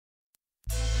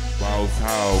Boss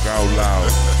hog out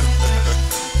loud.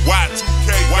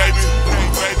 Y2K, baby.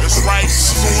 That's right,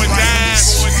 it's going down.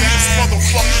 These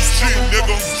motherfuckers G,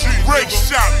 nigga.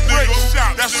 Wreckchopped, nigga.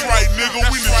 That's right, nigga.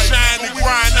 We done shine and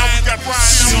grind. Now we got the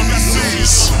city on the scene.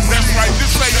 That's right,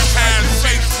 this ain't the time to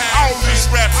say all this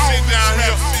rap shit down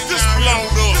here. This blown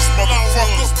up,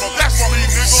 motherfucker. That's me,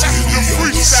 nigga. The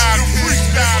freestyle.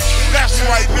 That's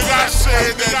right, nigga. I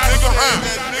said that, nigga.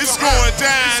 It's going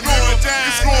down, nigga.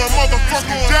 It's going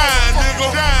motherfucking down,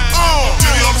 nigga.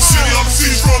 City on the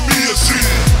city from E.S.G.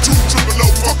 Two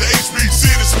below, fuck the HBC.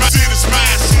 This mine,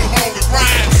 shit home and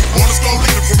grind. Wanna go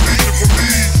leaning for me.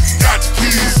 Got the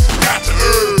keys, got the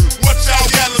herb. What y'all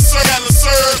yelling, sir?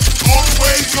 On the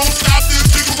way, gon' stop this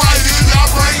nigga right here.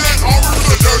 Y'all bring that over to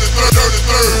the dirty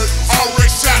third. All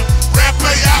Wreckchopped, rap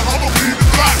play out, I'ma be the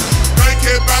block.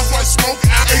 Bankhead bounce white smoke,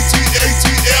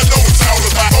 ATL, know it's all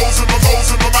about. Goes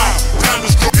in my mouth. Time to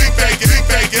grow big bag,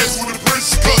 ass with the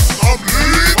prince, cause I'm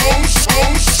lean.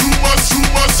 Too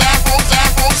much afro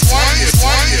swinging.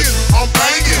 I'm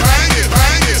banging.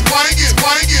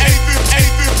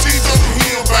 815's on the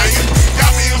hill banging.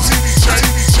 Got me MTV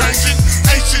changing.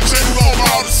 Ain't shit changing on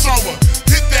all the summer.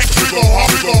 Hit that kick on hard.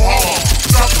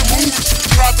 Drop the movies,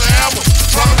 drop the album.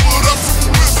 Tryna put up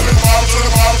some whistling. Ball to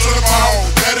the ball.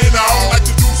 That ain't all. Like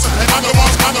to do something. I'm the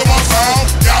boss home.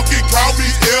 Y'all can call me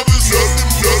Evans.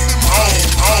 Nothing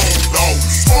home. No.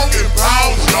 Smoking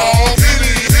pounds, y'all.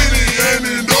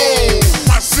 Any no.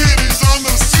 My city's on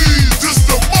the seas. This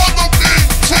the motherfucking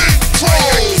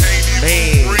control.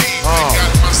 Man, we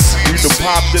done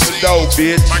popped in the door,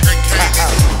 bitch.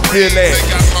 Feel that?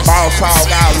 Boss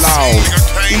hog outlaw.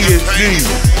 E.S.G.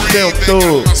 Slim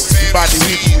Thug. About to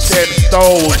hit you with that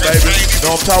stove, baby.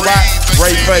 Know what I'm talking about?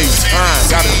 Rayface.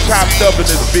 Got it chopped up in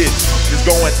this bitch. It's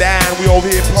going down. We over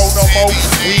here pull no more.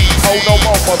 We ain't pull no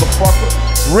more, motherfucker.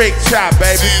 Wreckchopped,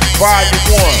 baby. Volume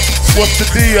 1. What's the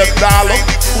deal, dollar?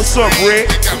 What's up,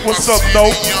 Rick? What's up,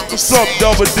 Note? What's up,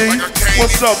 Double D?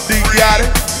 What's up,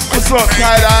 D-Gotti? What's up,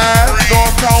 Tyte? Know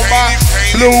what I'm talking about?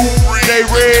 Blue, they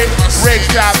red,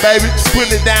 Wreckchopped, baby.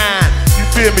 Put it down. You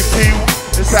feel me, Q?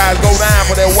 This how it go down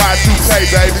for that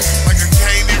Y2K, baby.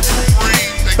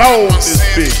 Stole this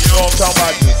bitch. You know what I'm talking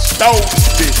about? Just stole this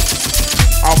bitch.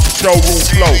 Off the showroom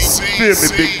floor. Feel me,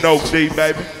 Big Note D,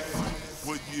 baby.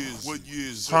 What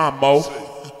years? Mo.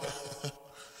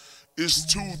 It's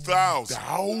 2000.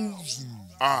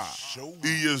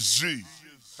 E.S.G.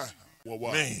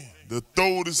 Man, the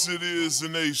oldest it is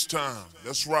in H-Town.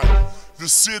 That's right. The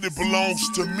city belongs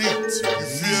to me. You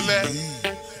feel that?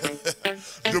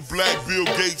 The Black Bill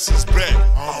Gates is back.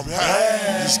 I'm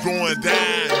back. It's going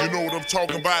down. You know what I'm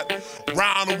talking about?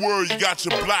 Round the world, you got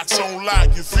your blocks on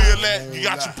lock. You feel that? You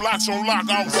got your blocks on lock.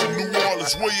 I was in New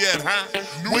Orleans. Where you at, huh?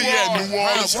 Where you at, New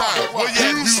Orleans? Where you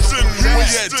at, Houston? Where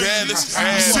you at, Dallas?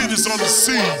 The city's on the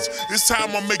seas. It's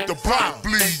time I make the block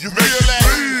bleed. You feel that?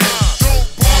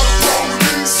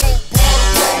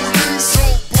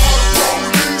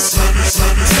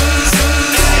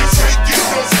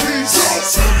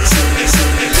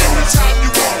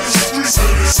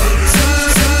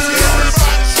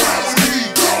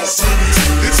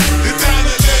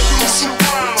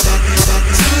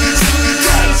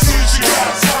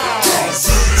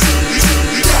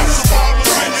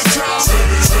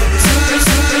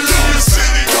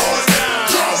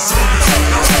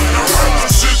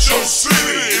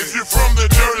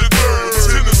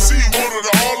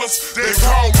 They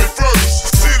called me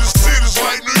first. Cities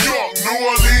like New York, New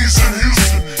Orleans, and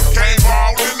Houston. Came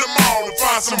all in the mall to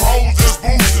find some hoes that's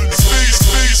boosting.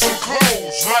 Steal some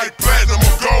clothes like platinum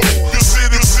or gold. Your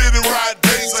city ride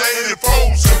days,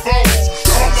 84s and bows.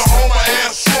 From the home of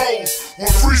Astros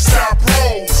with freestyle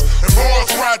pros. And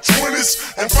boys ride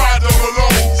 20s and 5 double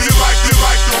O's. You like the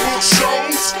book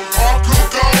shows or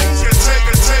cook-goes. And take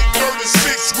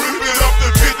 36, whip it up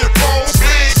to 50 poles.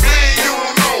 You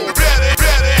don't know.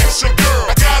 Your girl,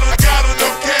 I got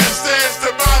enough cash stashed to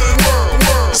buy the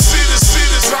world.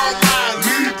 Cities all mine,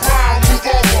 Lee Brown, move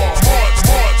over.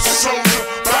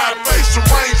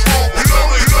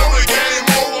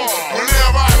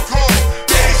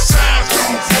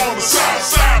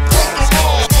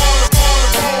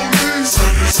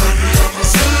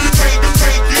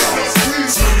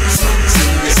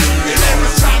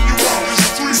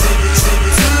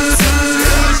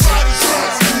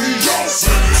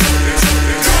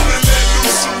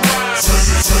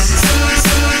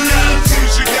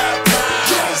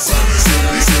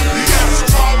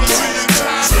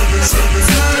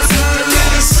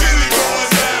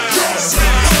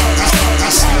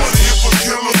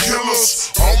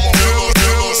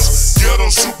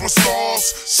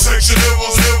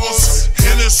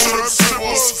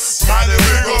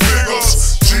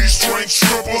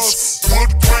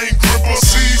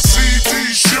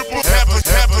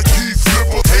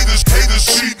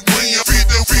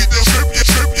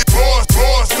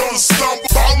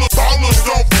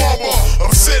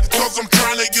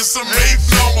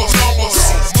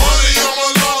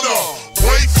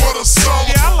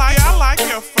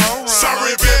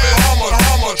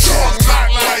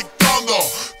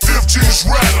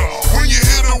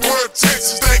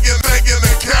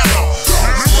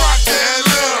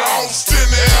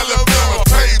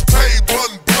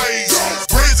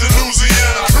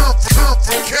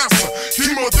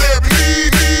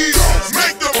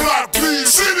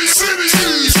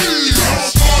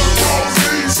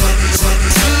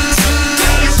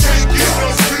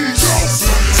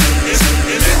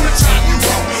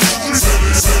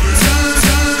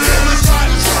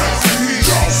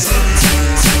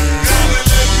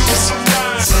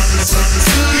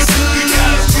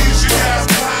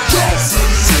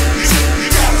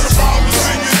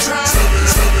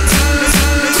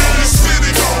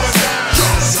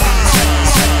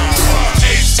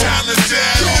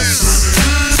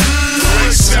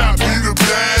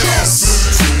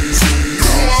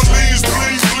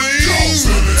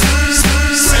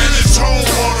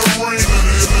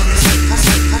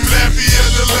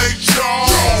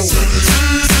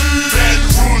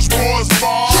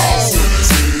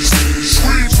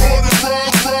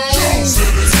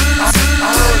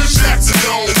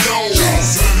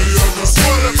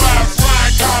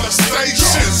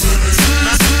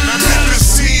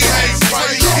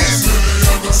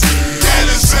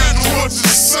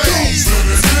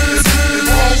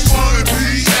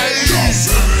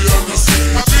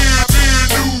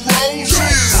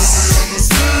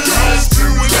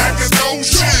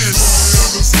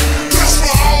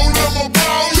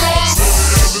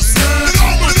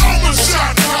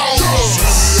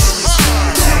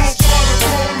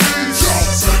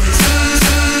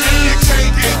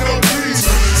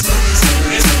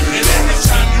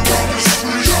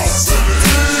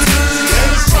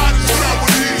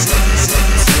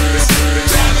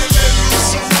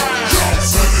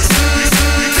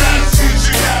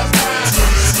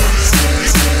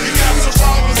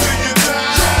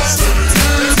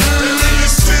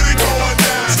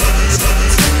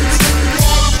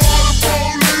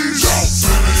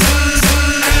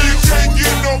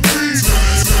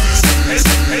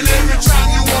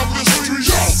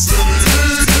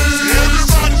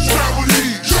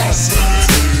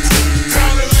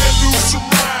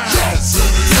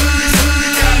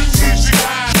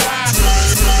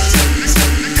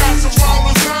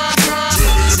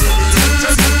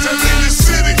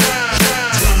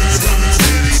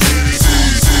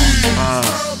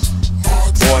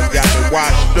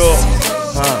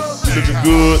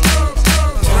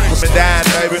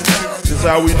 baby. This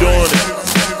how we doing it.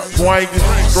 Swanking,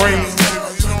 stream,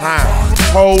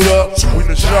 hold up, we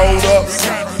done showed up.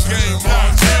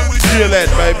 Feel that,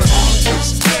 baby.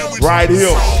 Right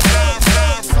here.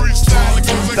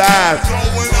 Dive.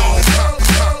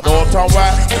 Know what I'm talking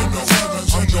about?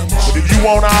 But if you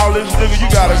want all this, nigga, you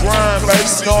gotta grind, baby.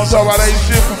 Know what I'm talking about? Ain't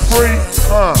shit for free.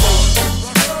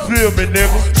 Feel me,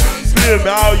 nigga. Feel me,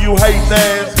 all you hating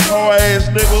ass, whole ass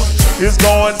niggas. It's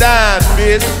going down,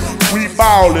 bitch. We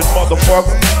ballin',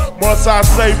 motherfucker. Once I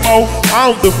say mo,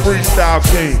 I'm the freestyle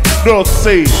king. No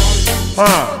see.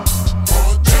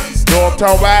 Know what I'm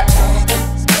talking about?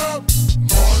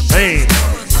 Man.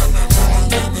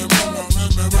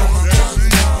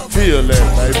 Feel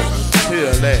that, baby.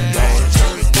 Feel that, man.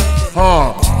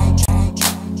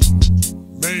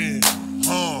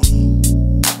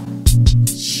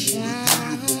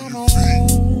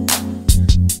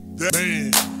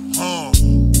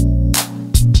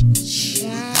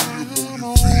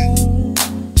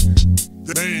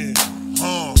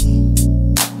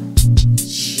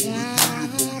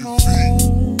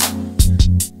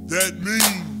 That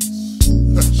means you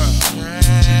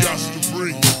got to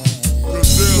bring it. Cause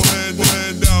they'll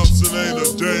hand out till ain't a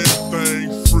damn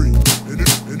thing free. And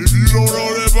if you don't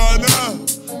know that by now,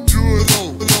 you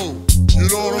know. You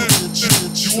know what I'm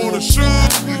saying? You wanna shine,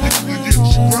 you get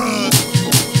your grind.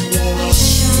 You wanna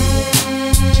shine,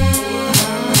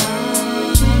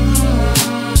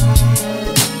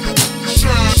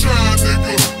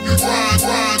 nigga. You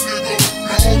grind, nigga.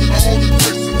 My only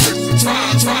takes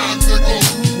time, nigga.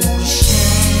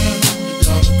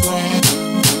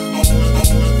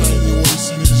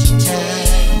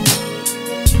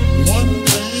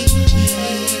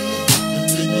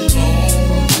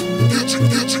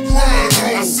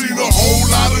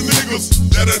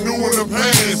 That I knew in the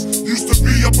past used to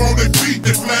be up on their feet,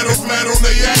 they flat on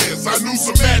their ass. I knew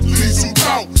some athletes who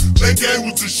thought their game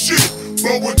was the shit,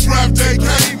 but when draft day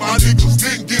came, my niggas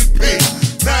didn't get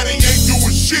picked. Now they ain't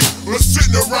doing shit, but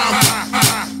sitting around.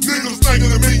 Niggas thinking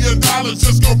 $1 million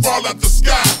just gon' fall out the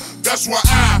sky. That's why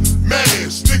I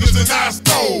mash niggas and I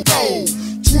stole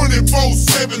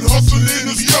 24/7 hustling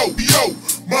is yo.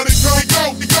 Money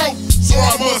come go, so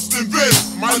I must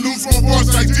invest. Might lose my voice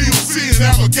like DLC and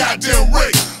have a goddamn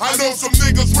wreck. I know some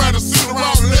niggas rather sit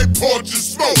around and they porch and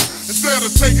smoke. Instead of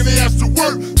taking their ass to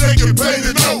work, they get paid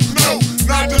to no.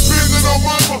 Not depending on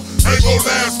mama, ain't gon'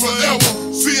 last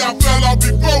forever. See, I fell out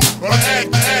before, but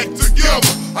act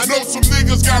together. I know some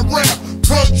niggas got rap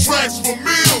contracts for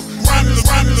meals, grinding the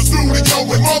studio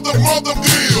with mother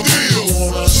deals.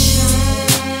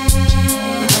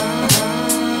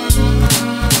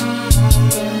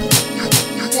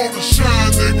 Shine,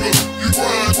 nigga, you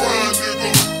grind, nigga,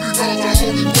 because I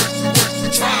only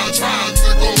waste time,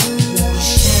 nigga. You wanna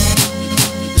shine,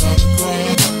 you gotta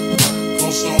grind,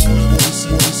 cause I only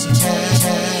waste time.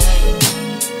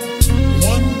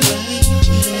 One day,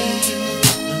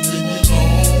 and then you're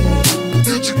gone.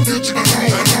 Get you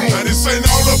now this ain't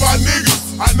all about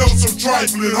niggas, I know some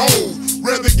trifling hoes.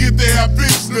 Rather get their hair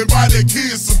fixed than buy their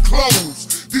kids some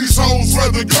clothes. These hoes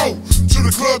rather go to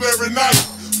the club every night.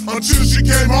 Until she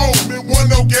came home, it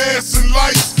wasn't no gas and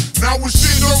lights. Now when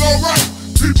shit don't go right,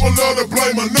 people love to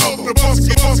blame another. The bus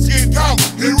get caught,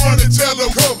 he run and tell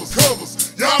them covers.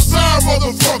 Y'all sorry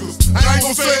motherfuckers, I ain't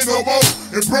gon' say no more.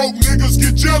 And broke niggas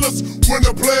get jealous when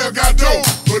the player got dope.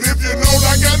 But if you know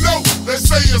like I know, they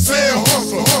say it's hell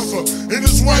hustle. In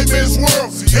this white man's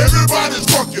world, everybody's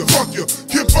fuck you.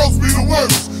 Kid folks be the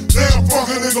worst, damn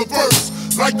fucking nigga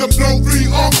first. Like them dope be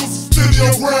uncles, still your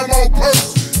grandma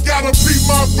purse. Gotta beat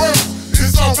my verse,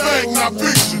 it's all fact, not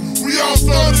fiction. We all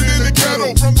started in the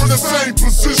ghetto from the same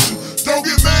position. Don't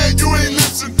get mad, you ain't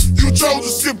listen. You chose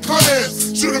to skip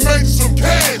class, should've made some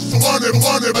cash. So run it, ass.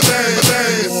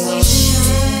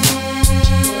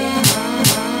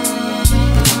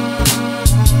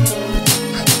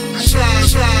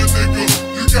 Shine, nigga,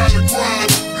 you gotta grind,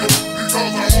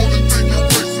 because I only think you're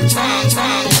wasting time.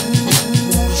 You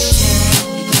wanna shine,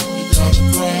 you gotta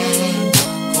grind,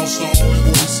 cause I only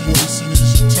wasting is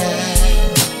your time.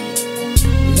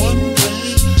 One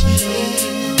day,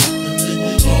 and then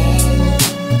you're gone.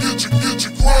 Get your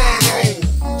grind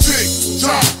on. Tick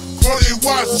tock, quality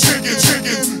watch,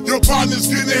 chicken. Your partner's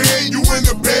getting ahead, you in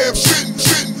the bed,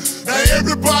 shitting. Now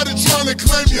everybody trying to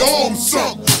claim you own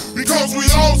something, because we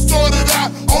all started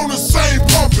out on the same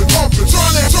pumping.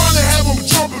 Trying to have them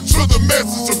jumping to the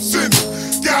message I'm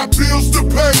sending. Got bills to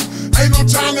pay, ain't no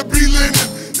time to be lending.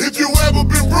 If you ever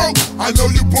been broke, I know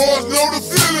you boys know the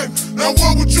feeling. Now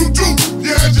what would you do?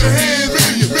 You had your hand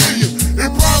million.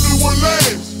 It probably would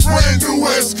last. Brand new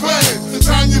S-Class. The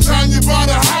time you bought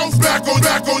a house, back on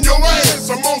your ass.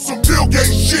 I'm on some Bill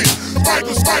Gates shit. shit.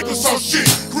 Microsoft shit.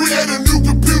 Create a new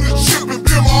computer chip and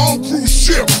build my own cruise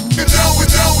ship. Get down with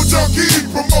Junkie,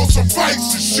 promote some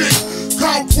fights and shit.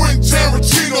 Call Quentin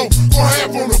Tarantino, gon'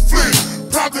 have on the flick.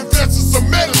 Prop investors some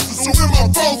medicine, so when my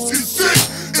folks get sick,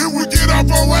 if we get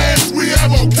off our ass, we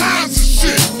have all kinds of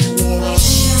shit. You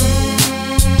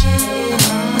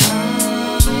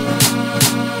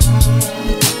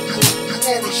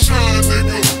wanna shine,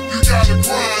 nigga, you gotta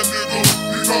grind, nigga,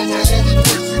 because I'm only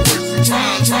wasting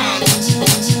time. You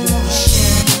wanna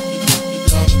shine, you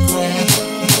gotta grind,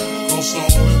 because I'm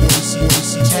only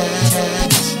wasting time.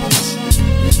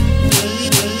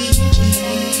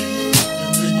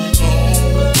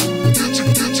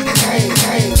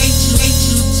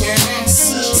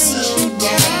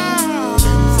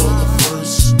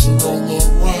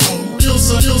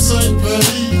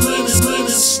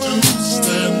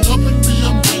 Stand up and be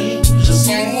a man. It's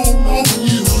all on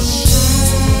you.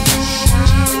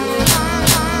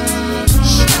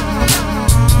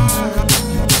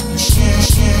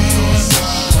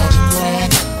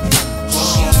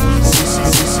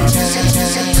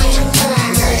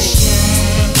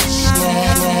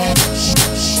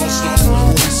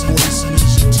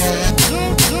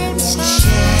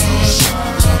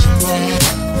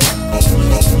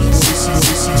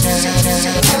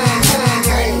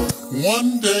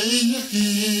 One day you're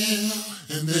here,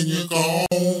 and then you're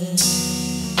gone.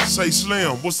 Say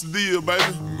Slim, what's the deal, baby?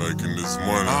 Making this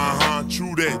money.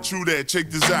 True that. Check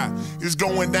this out. It's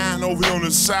going down over here on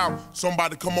the south.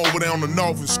 Somebody come over there on the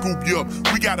north and scoop you up.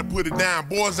 We gotta put it down.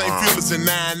 Boys ain't feel us in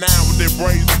 9-9 with their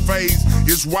braids and fades.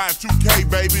 It's Y2K,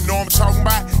 baby. Know what I'm talking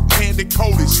about? Candy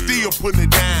coated, still putting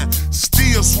it down.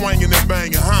 Still swinging and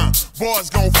banging, huh? Boys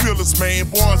gon' feel us, man.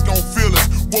 Boys gon' feel us.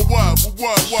 What?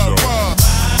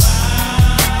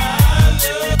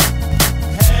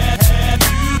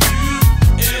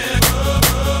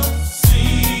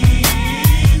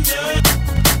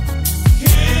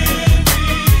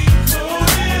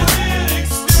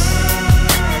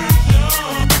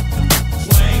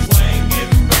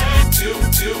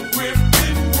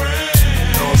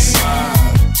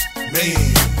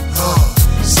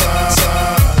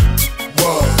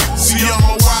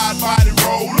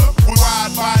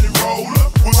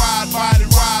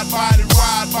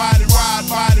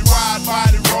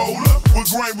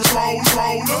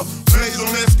 Roller, blaze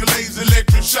on Escalades,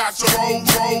 electric shocks or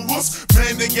Rovers.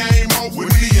 Man, the game over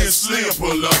with me and Slim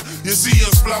pull up. You see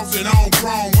us flossing on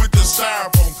chrome with the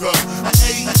styrofoam cup.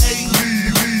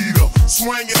 Leader,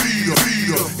 swinging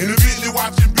leader. In the Bentley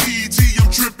watching BET,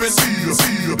 I'm tripping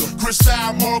leader.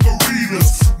 Crystal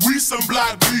margaritas, we some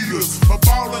block beaters. But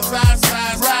ballers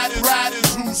outside,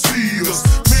 riders who see us.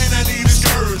 Man, I need a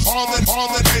scourge, all the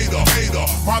hater.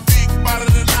 My big body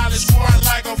of knowledge, squat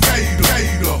like a fader.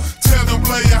 Tell them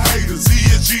player haters,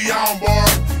 E.S.G on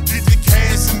board. Get the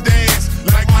cash and dance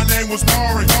like my name was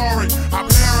Mari. I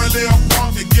parallel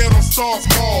park to get on stars,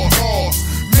 bars.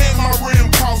 Man, my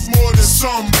rim costs more than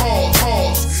some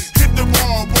bars. Hit the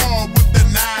ball with the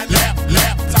 9 lap.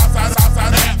 Top,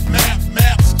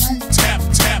 map, screw, tap.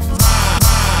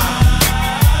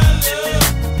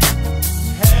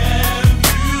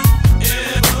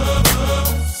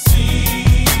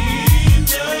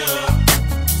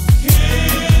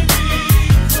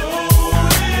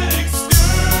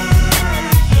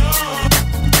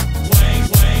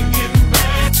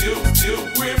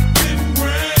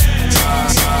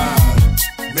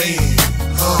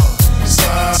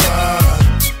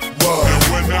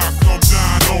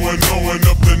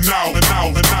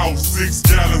 Now 6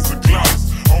 gallons of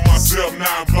gloss on myself, 9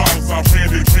 bottles. I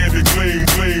candy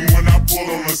clean when I pull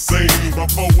on the scene. My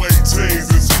 418s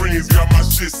and screens got my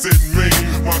shit sitting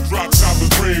mean. My drop top is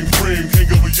cream,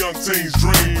 king of a young teen's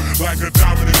dream. Like a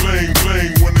diamond and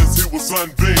gleam when this hit with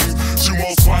sunbeams. Shoot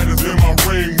more spiders in my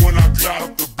ring when I got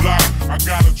up the block. I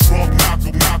got a truck knock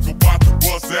about to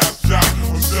bust out shot.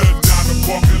 I'm shutting down the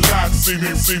parking lot. See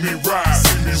me ride.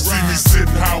 See me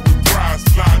sitting high with prize,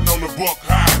 flying on the buck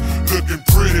high. Looking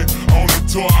pretty on the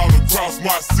tour all across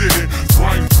my city.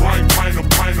 Drink, pint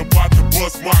about to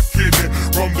bust my kidney.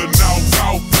 From the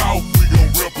north, we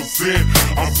gon' represent.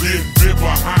 I'm getting bit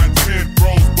behind 10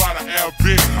 bros by the air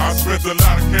bit. I spent a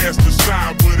lot of cash to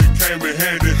shine, but it came in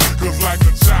handy. Cause like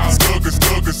a child, stuck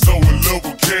so in love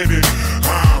with candy.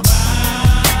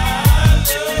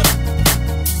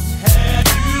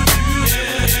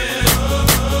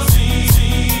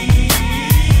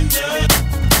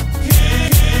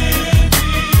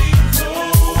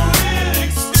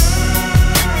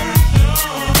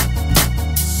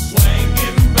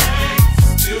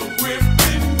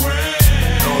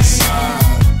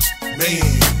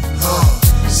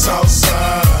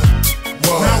 Southside,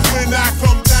 now when I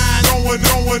come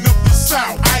blowing up the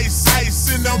south.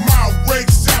 Ice in the mouth,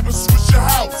 Wreckchopped and switch your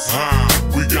house.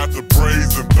 We got the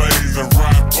braids and blaze and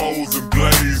rifles and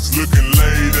blaze, looking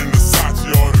laid in the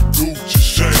Sachi or the Gucci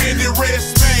shade. Candy red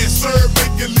smash, serve,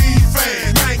 make it leave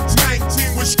fast.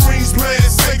 19 with screens playing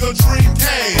Sega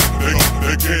Dreamcast.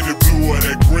 That candy blue or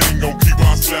that green gon' keep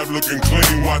our slab looking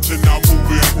clean. Watching our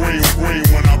movie green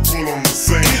when I pull on the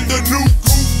scene. In the new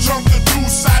coupe, jump the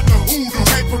deuce out the hoodoo.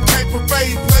 Paper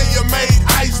fade, player made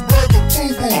iceberg or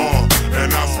boo-boo.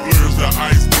 And I splurged the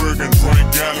iceberg and drank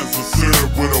gallons of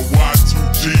syrup with a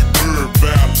Y2G bird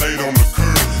valet on the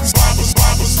curb.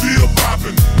 Bobber still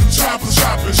poppin', choppin',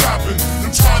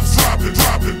 them chops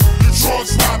droppin', the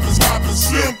trucks poppin',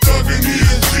 Slim Thug and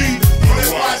E.S.G. On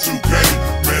that Y2K,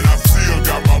 man, I still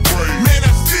got my brain. Man,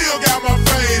 I still got my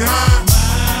fade, huh?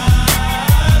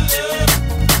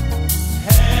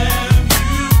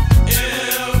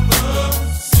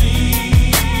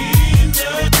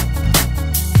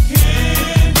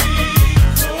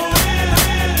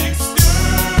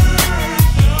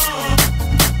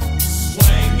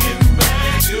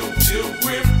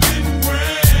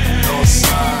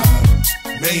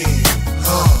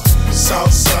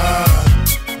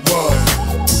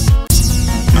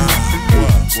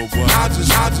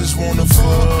 I just wanna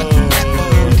fuck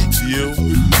you.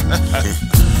 Me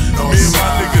and my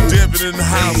nigga Devin in the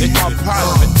house, my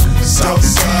partner.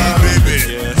 Southside, baby.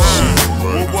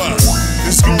 What?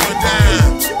 It's going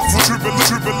down. Triple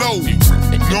O. You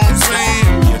know what I'm saying?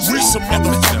 We some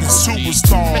motherfucking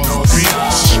superstars,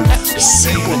 bitch.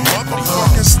 See what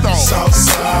motherfucking stars.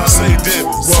 Say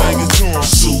Devin, sing it to him.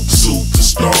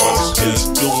 Superstars,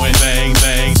 just doing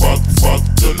thing. Fuck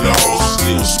the law.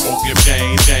 Still smoking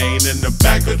Jane in the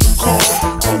back of the car.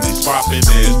 All these poppin'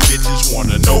 ass bitches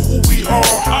wanna know who we are.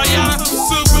 Oh yeah,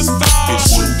 superstars. It's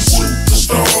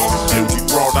superstars. And we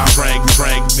brought our rank,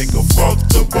 nigga, fuck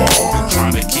the ball.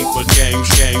 Tryna keep a game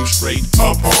straight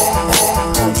up.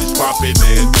 All these poppin'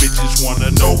 ass bitches wanna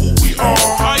know who we are.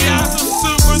 Oh yeah,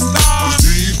 superstars.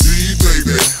 D,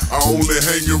 baby. I only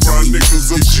hang around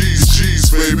niggas of G's,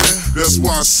 baby. That's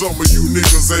why some of you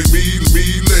niggas ain't me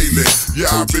lately. Yeah,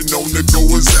 I've been on the go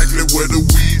exactly where the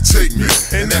weed take me.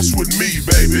 And that's with me,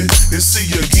 baby. And see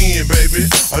you again, baby.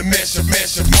 A mash of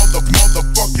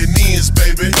motherfucking ends,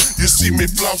 baby. You see me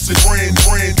flossing brand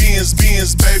Benz,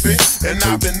 baby. And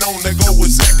I've been on the go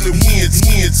exactly when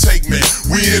take me.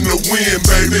 We in the wind,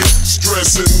 baby.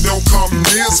 Stressing, don't come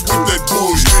this with that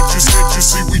bullshit. You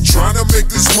see, we tryna make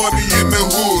this money in the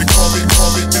hood. They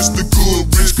call me Mr.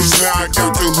 Good Rich, cause now I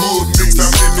got the hood mixed. How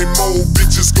many more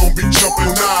bitches gon' be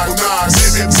jumping nine?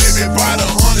 Maybe by the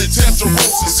 100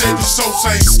 Testarossa, said the soaps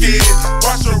ain't scared.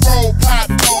 Watch the roll pop,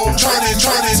 turning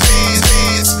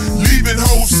heads, leaving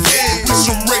hoes scared with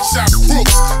some Wreckshop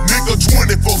crooks. Nigga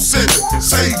 24/7,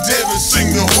 say Devin, sing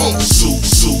the hook.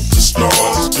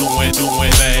 Superstars, doing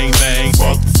thing.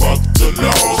 Fuck the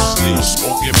law. Still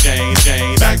smoking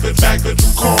Jane, back of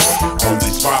the car. All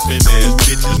these poppin' ass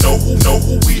bitches know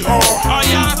who we are. Oh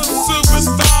yeah,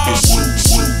 superstars. It's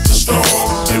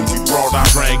superstars. And we brought our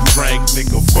rank,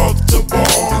 nigga, fuck the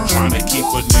ball. Tryna keep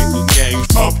a nigga game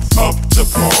up to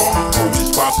par. All these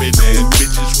poppin' ass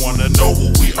bitches wanna know who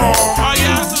we are. Oh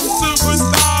yeah,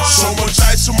 superstars. So much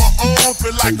ice on my arm,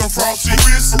 feel like I'm frosty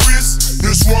wrist.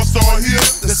 This one star here,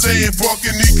 they saying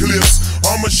fucking eclipse.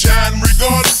 I'ma shine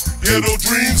regardless. Ghetto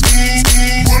dreams,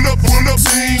 pull up,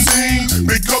 scene.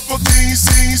 Make up a clean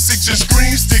scene, 6-inch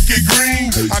screen, stick it green.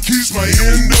 I keep my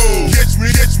endo. Catch me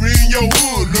in your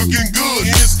hood, looking good.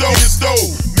 In stove,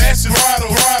 massive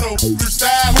Rado,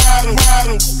 freestyle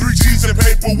Rado. 3 G's and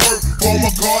paperwork, for my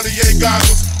Cartier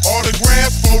goggles.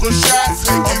 Autograph, photoshots,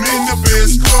 I'm in the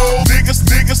best clothes.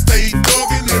 Niggas stay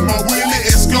thuggin' in my Willie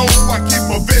E.S.G. I keep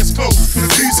my vest close, cause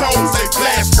these hoes, they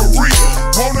blast for real.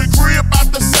 Wanna grip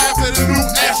out the size of the new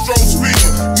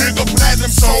Astrosphere. Nigga platinum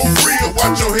so real,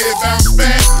 watch your head bounce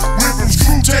back. Went from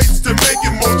screw tapes to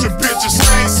making motion pictures.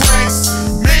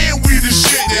 Man, we the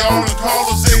shit, they all the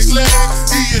callers, they slag.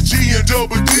 E.S.G and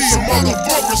Double D, some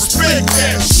motherfuckers respect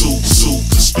that.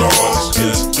 Superstars,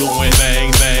 just doing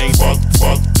thing.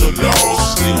 Fuck the law.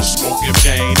 Still smoking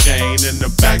Jane in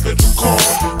the back of the car.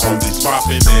 All these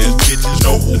poppin' ass bitches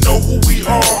know who we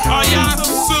are. Oh yeah,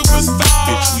 superstars.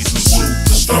 Bitch, we some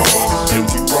superstars. And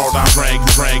we brought our rank,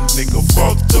 nigga,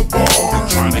 fuck the ball.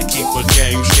 Tryna keep a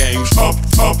game up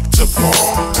to par.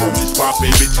 All these poppin'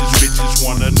 bitches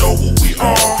wanna know who we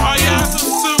are. Oh yeah,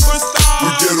 superstars. We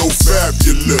ghetto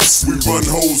fabulous. We run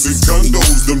hoes and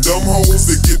gundos. Them dumb hoes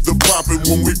that get the poppin'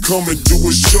 when we come and do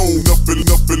a show. Up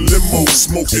in limo,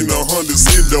 smoking 100s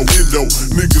endo.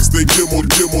 Niggas they demo,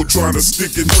 trying to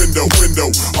stick in window.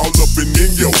 All up in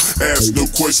yo. Ask no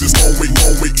questions, homie,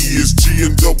 E.S.G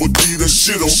and double D, the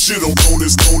shit on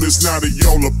bonus. Now that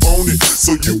y'all up on it,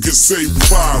 so you can say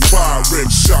five.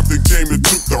 Wreckchopped the game and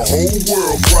took the whole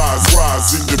world rise.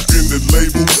 Independent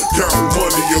label, counting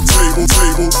money on table.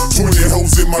 20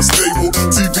 hoes in my stable,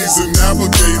 TVs and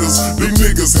navigators. Them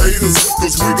niggas haters,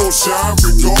 cause we gon' shine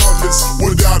regardless.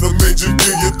 Without a major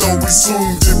deal, you thought we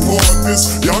soon depart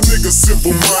this. Y'all niggas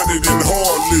simple-minded and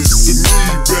heartless. To me,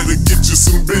 better get you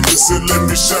some business and let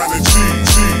me shine a G.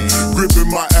 Grippin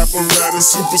my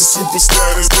apparatus, super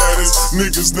status.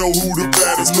 Niggas know who the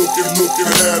baddest. Looking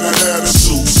at it.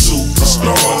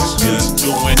 Superstars, just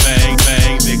doing thing,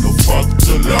 nigga, fuck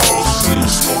the law. Still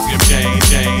smoking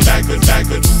gang, back of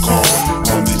the car.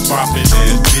 All these poppin'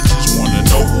 ass bitches wanna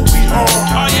know who we are.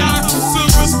 Oh, y'all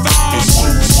superstars. It's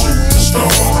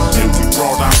superstars, and we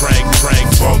brought our rank,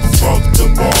 fuck the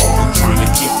ball. Trying to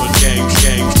keep a gang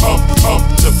up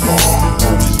the bar.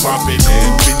 All these poppin'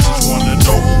 ass bitches wanna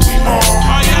know who we are.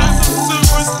 Oh, y'all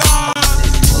superstars.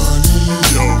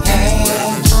 Yo,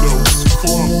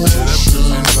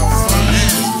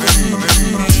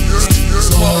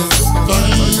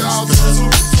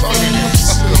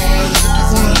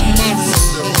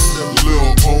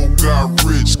 Lil' old got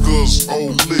rich, cause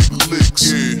old licks.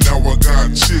 Yeah, now I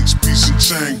got chicks, piece and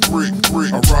chain, brick.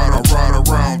 I ride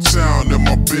around town in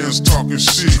my Benz talking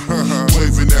shit.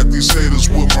 Waving at these haters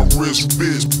with my wrist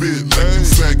bit. Like you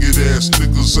faggot ass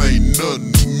niggas ain't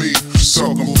nothing to me.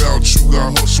 Talking about you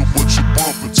got hustle, but you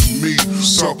bumpin' to me.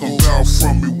 Talking about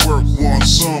from me work, want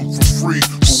some for free.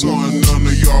 But wasn't none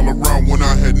of y'all around when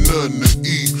I had nothing to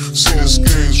eat. See this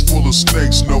game's full of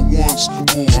snakes, no one's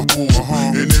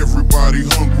and everybody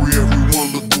hungry,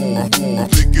 everyone look poor.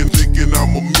 Thinking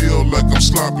I'm a meal like I'm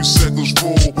sloppy seconds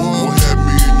full. Or had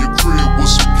me in your crib with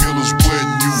some killers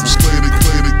wetting you. Play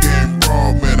the game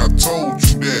raw, man, I told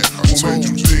you that. What made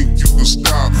you think you could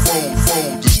stop,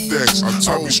 fold the stacks?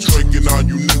 I be striking on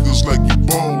you niggas like you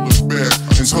bowling back.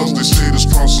 And cause they say the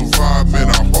strong survive, man,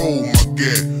 I hold my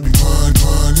gap.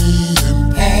 Money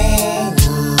and power,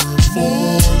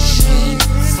 fortune,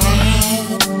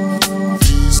 fame.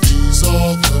 These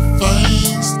are the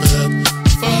things that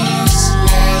fast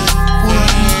life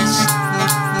brings.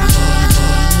 Money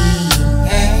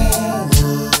and power,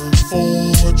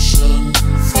 fortune,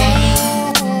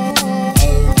 fame.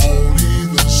 Only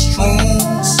the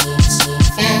strong survive.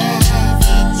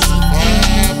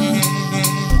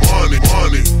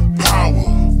 Money, power,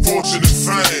 fortune and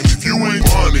fame. If you ain't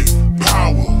money,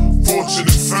 power, fortune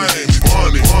and fame.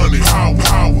 Money, power,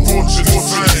 fortune and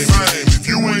fame. If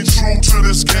you ain't true to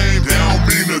this game, that don't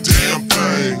mean a damn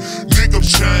thing. Nigga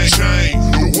chain,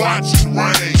 the watch and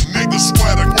rain. Nigga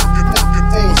sweater working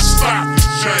for a stock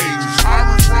exchange. I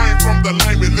refrain from the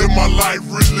lame and live my life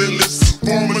relentless.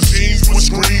 Former jeans with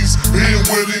screens, being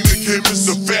willing to kill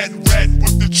Mr. The fat rat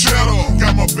with the cheddar.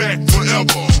 Got my back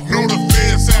forever. Know the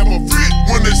fans have a fit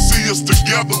when they see us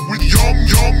together. We young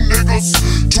niggas,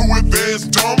 too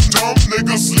advanced, dumb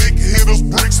niggas, slick hitters,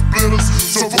 brick splitters.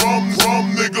 So from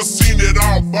niggas, seen it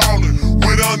all ballin'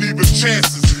 with uneven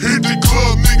chances. Hit the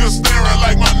club, niggas staring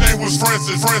like my name was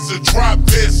Francis. Drop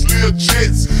bets, Lil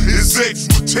Jets, his ex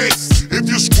with text. If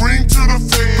you scream to the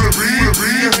fed,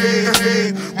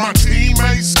 my team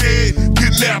ain't scared.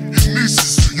 Kidnap your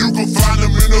nieces. You can find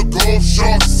them in a Gulf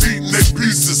Shark seat in their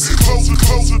pieces.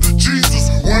 Closer to Jesus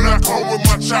when I come with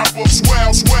my chopper. Swear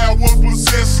was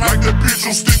possessed like the bitch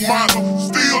on Stigmata.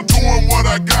 Still doing what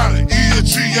I gotta.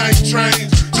 E.S.G ain't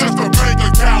changed. Just a bank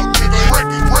account, nigga.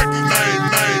 Record name.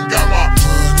 Got my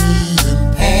money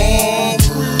and power,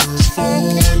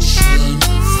 fortune,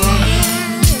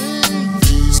 fame.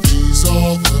 These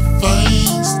are the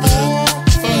things that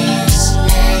fast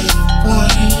life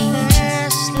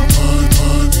brings.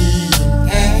 Money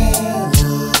and power,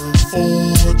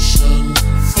 fortune,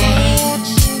 fame.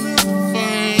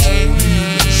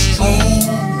 Only the strong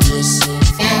will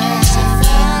survive.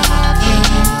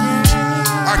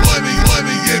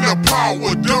 Money in the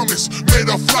power, dummies made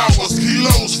of flowers,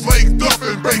 kilos flaked up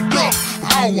and baked up.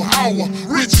 Our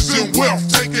riches and wealth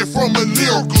taken from a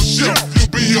lyrical shelf. You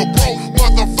be a broke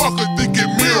motherfucker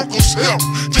thinking miracles help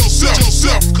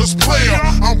yourself, cause player,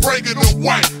 I'm breaking the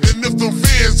white. And if the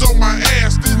feds on my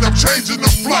ass, then I'm changing the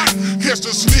flight. Catch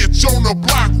the snitch on the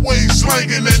block, wave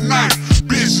slanging at night.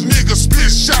 Bitch niggas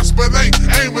spit shots, but ain't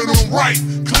aiming them right.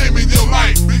 Claiming your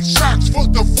life, big shocks,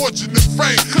 fuck the fortune and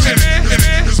fame.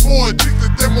 It's more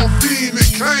addicted than morphine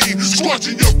and cane,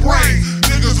 scorching your brain.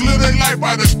 Niggas live their life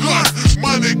by the gun.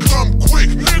 Money come quick,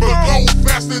 but go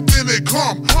faster than they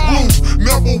come. Rule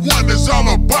number one is all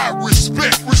about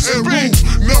respect. And rule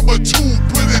number two,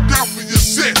 put it down for your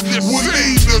set. We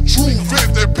need the truth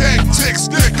and the pack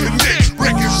text that connect.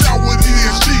 Records out with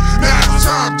E.S.G, now it's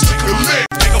time to collect.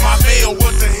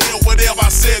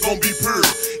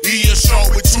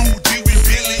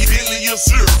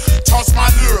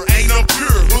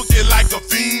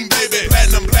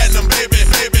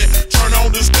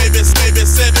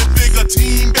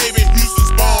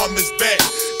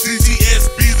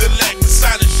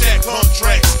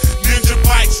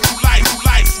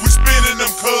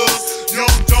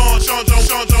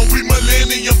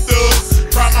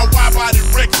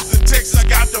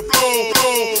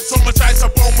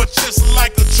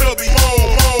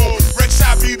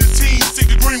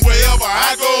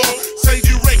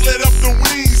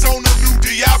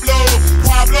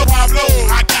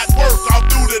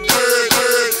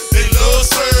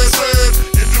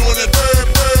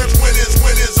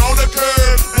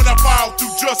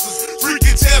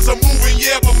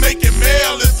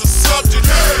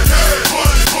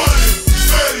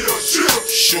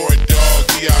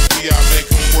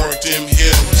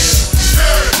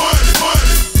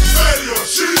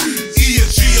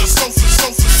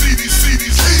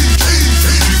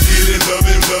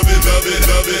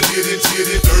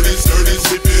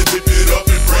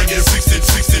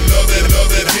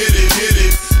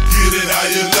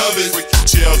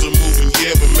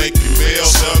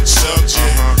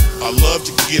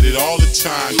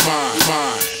 time,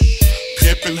 mine.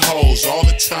 Pimpin' hoes all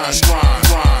the time,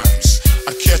 rhymes.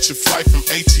 I catch a flight from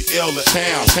ATL to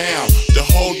town. The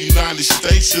whole United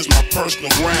States is my personal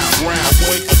ground. I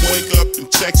wake up in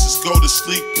Texas, go to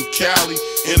sleep in Cali,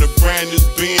 in a brand new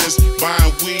Benz,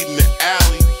 buying weed in the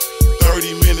alley.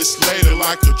 30 minutes later,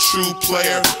 like a true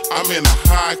player, I'm in a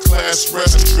high-class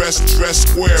dress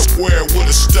square with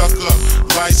a stuck-up,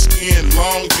 light-skinned,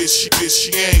 long bitch.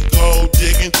 She ain't gold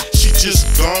digging, she just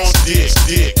gon' dick.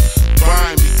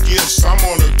 Buying me gifts, I'm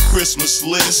on her Christmas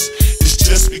list. It's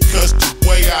just because the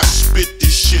way I spit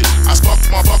this shit. I fuck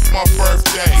my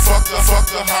birthday, fuck a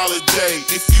holiday.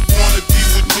 If you wanna be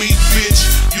with me, bitch,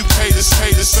 you haters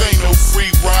ain't no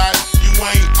free ride. You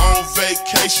ain't on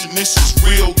vacation, this is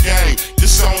real game.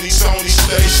 This only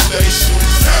station. Hey,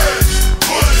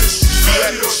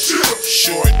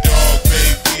 short dog,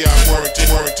 baby, I worked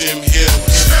them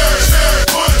hips.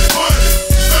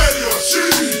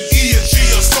 E.S.G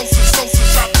or Sosa,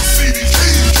 drop the CD.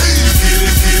 Get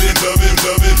it, love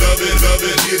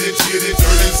it, get it, turn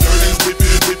it, whip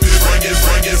it, bring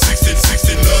it,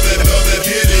 60, love it,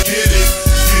 get it,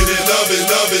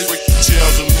 love it.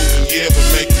 Tails are moving, yeah, but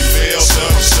make me fail,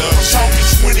 I'm talking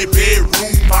 20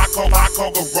 bedroom, my car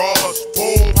garage,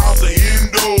 4 pounds of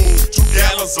Indo, 2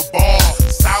 gallons of bar,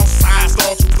 Southside,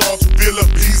 start to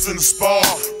Philippines in the spa,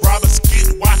 Robert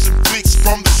Skid watching flicks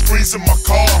from the screens in my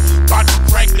car, about to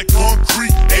crack the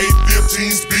concrete,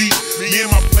 815s beat, me and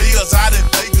my players out in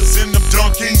Vegas in the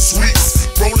Dunkin' Suites,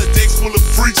 Rolodex full of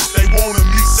freaks, they wanna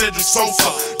meet Cedric Sosa,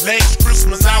 last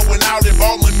Christmas I went out and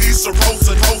bought my niece a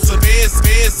Rosa,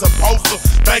 bed's a poster,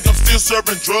 think I'm still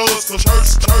serving drugs, cause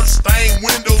church stained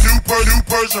windows, new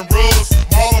Persian rugs,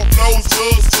 mall flows,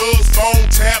 jugs, phone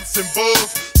taps and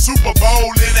bugs, Super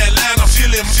Bowl in Atlanta,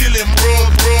 chillin',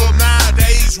 rub,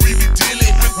 nowadays we be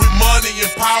dealing with money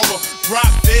and power, drop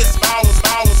dead bowers,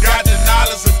 got the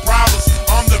dollars and prowess,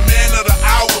 I'm the man of the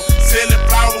hour, selling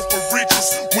flowers for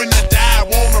riches, when the die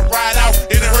wanna ride out,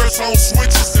 it hurts on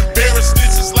switches, embarrassed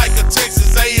stitches like a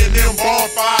Texas A&M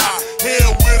bonfire,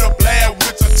 hell with a blast,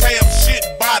 with a tab, shit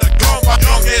by the gun,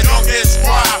 young ass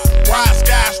squad, wide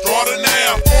sky,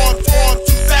 extraordinaire,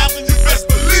 2000, you best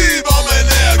believe I'm an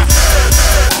air.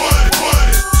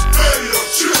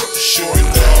 Short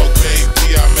dog,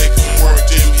 baby, I make them work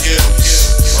them hips.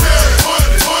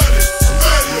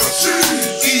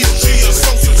 E.S.G or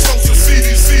Sosa,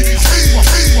 CD. You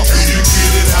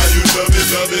get it how you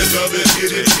love it,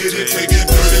 get it, take it,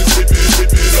 turn it, whip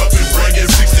it up and bring it,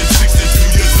 60, do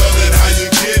you love it how you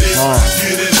get it,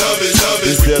 love it,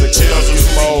 this dedicated to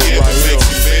Small right here,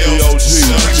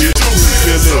 E.S.G,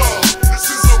 feel it.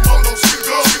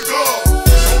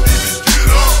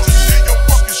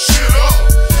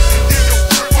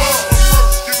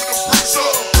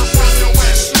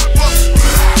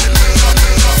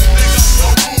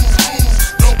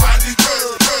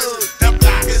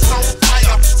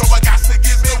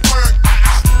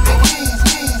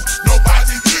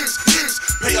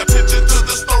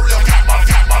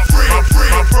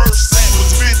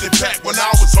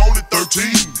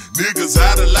 Niggas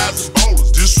idolizing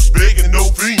ballers, disrespecting no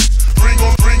fiends. Bring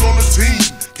on the team.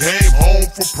 Came home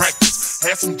from practice.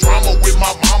 Had some drama with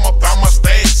my mama. Found my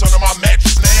stash under my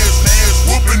mattress. Nails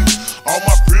whooping. All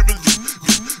my privileges.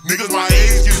 Niggas my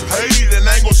age get paid and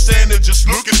ain't gon' stand there just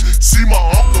looking. See my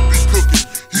uncle be cooking.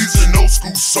 He's an old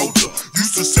school soldier.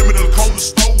 Used to send me to the corner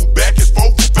stove. Back and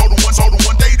forth. Told the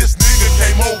one day this nigga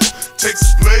came over.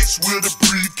 Texas place with a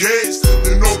briefcase.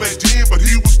 Didn't know back then, but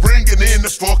he was bringing in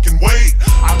the fucking weight.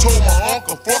 I told my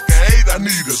uncle, fuck it, I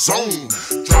need a zone.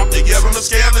 Dropped the gas on the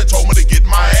scale and told me to get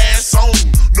my ass on.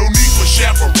 No need for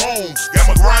chaperone. Got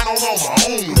my grind on my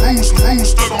own. Rules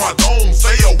stuck on my dome.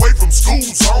 Stay away from school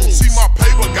zone. See my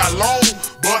paper got long,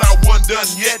 but I wasn't done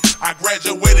yet. I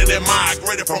graduated and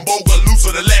migrated from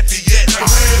Bogalusa to Lafayette.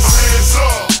 Hands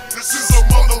up. This is a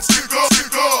mother stick up.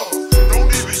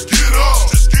 Don't even get up.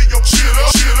 Just get your shit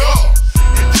up.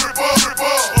 And drip up.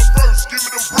 But first, give me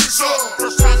them bricks up.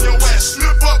 First time your ass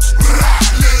slip up.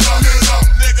 Lit up,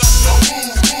 nigga. No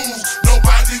move.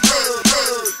 Nobody heard.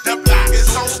 That block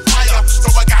is on fire, so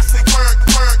I got to work.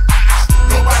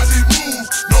 Nobody move.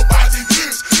 Nobody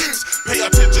this. Pay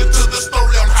attention to the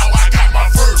story on how I got my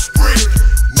first brick.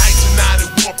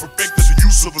 1991 perfected the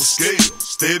use of a scale.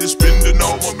 Steady spending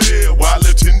all my mail while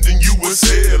attending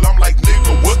USL. I'm like,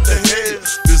 nigga, what the hell?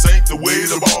 This ain't the way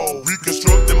to ball.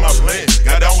 Reconstructing my plan.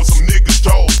 Got down with some niggas,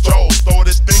 jaws.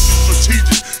 Started thinking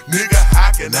strategic. Nigga,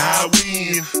 how can I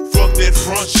win? Fuck that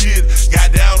front shit. Got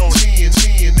down on 10.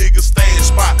 Niggas staying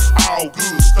spot. All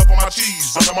good. Stuff on my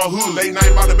cheese. Under my hood. Late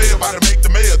night by the bell. About to make the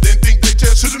mail. Then think they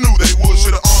Shoulda knew they would,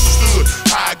 shoulda understood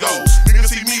how it goes. Niggas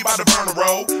see me by the burner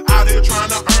road, out there trying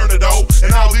to earn it though.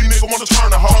 And all these niggas wanna turn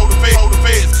the hoe, the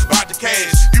feds, bout the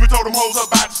cash. Even told them hoes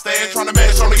up about the stash, trying to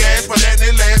mash on the gas, but that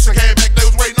didn't last. I came back, they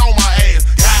was waiting on my ass.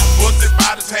 Got busted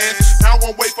by the task, now I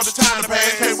won't wait for the time to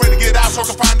pass. Can't wait to get out so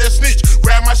I can find that snitch.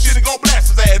 Grab my shit and go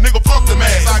blast his ass. Nigga, fuck the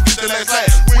mask, I get the last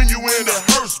laugh. When you in the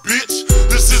hearse, bitch,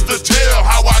 this is the tale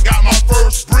how I got my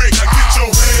first brick. Now get your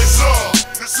hands up,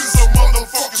 this is a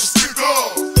motherfucking stick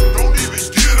up. Don't even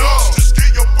get up, just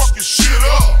get your fucking shit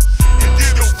up and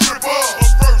get your grip up.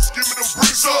 But first, give me them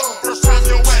bricks up. First time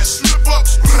your ass slip up,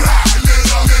 lit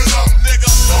up, nigga.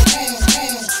 Don't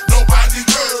move, nobody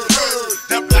heard.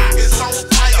 That block is on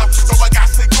fire, so I got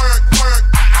to work.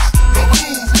 No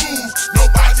move,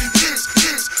 nobody hits.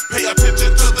 Pay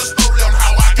attention to the story on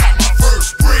how I got my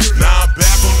first brick. Now I'm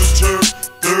back on the turf,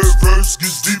 third verse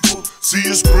gets deeper. See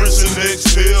us Prince and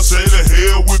exhale, say the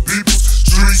hell with people.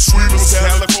 Street sweepers,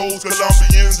 calicos,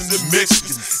 Colombians, and the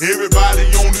Mexicans. Everybody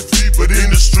on the feet, but in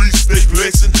the streets they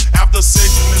flexing. After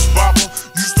section, this bopper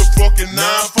used to fucking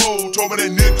 9-fold. Told me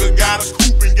that nigga got a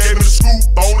coupe and gave him the scoop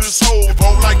on his hole.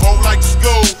 Vote like this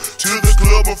go to the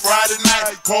club on Friday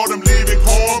night. Called him leaving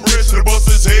cornbread to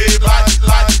bust his head like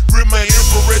Grippin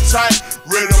infrared Tyte,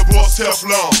 ready to bust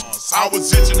Teflon. I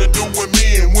was itching to do with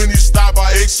me, and when he stopped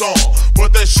by Exxon,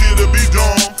 but that shit'll be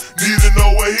dumb. Need to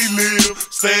know where he live.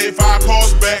 Stayed 5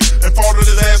 cars back and followed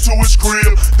his ass to his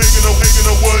crib. Thinking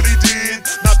of what he did.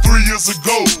 Not 3 years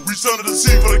ago, reached under the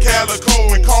seat for the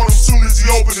calico and called him soon as he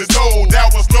opened the door.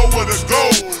 That was nowhere to go.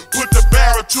 Put the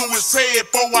barrel to his head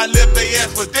before I left they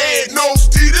ass for dead. No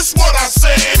D, this what I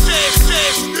said.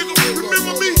 Nigga,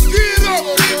 remember me? Get up,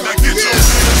 bitch. Now get your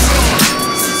hands up.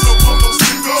 This is a motherfucker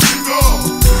stick up.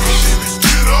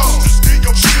 Just get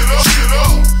your shit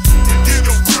up, and get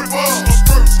your grip up. But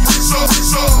first, bricks up.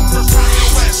 First time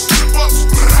your ass slip up,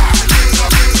 lit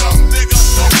up, nigga.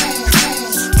 Don't move,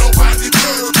 nobody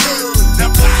heard.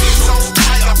 That block is on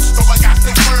fire, so I got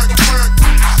to work.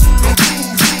 Don't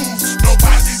move,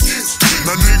 nobody gets.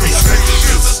 Now niggas hate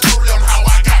this. The story on how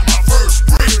I got my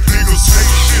first brick. Niggas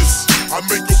hate this. I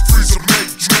make them freeze or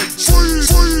make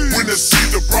freeze. When they see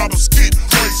the robbers get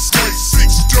race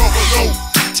 6 double O.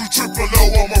 2 triple O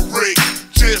on my rig,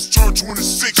 just turned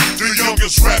 26, the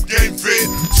youngest rap game vet.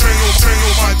 Chain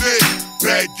on my neck,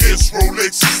 bad gifts,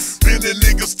 Rolexes. Been the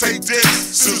niggas take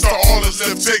debts since the Allers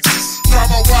left Texas. Got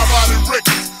my wide body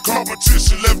records,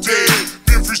 competition left dead.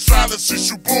 Been freestyling since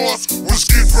you boys was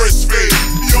get breastfed.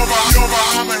 He on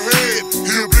my head,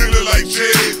 hillbilly like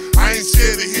Jed. I ain't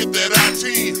scared to hit that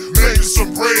I-10, making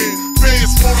some bread.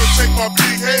 Fans wanna take my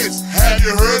big heads, have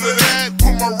you heard of that?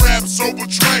 Put my raps over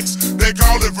tracks, they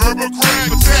call it verbal crack.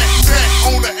 Attack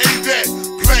on the ADAT,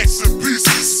 plaques and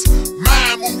pieces.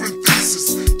 Mind moving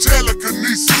thesis,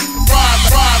 telekinesis.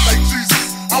 Ride like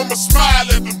Jesus, I'ma smile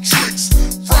at them tricks.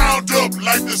 Frowned up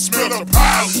like the smell of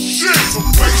pile of shit. So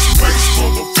face,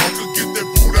 motherfucker, get that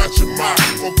boot out your mouth.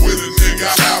 Fuck with a nigga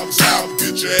out,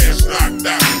 get your ass knocked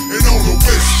out. And on the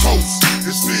West Coast,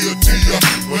 it's still D-Up,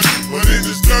 but in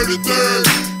this 33rd,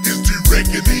 it's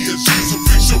D-Reck and E.S.G. So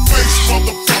fix your face,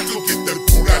 motherfucker, get that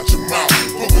boot out your mouth.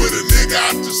 Fuck with a nigga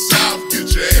out the South,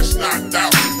 get your ass knocked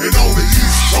out. And on the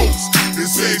East Coast,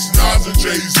 it's Eyez and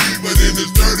Jay-Z, but in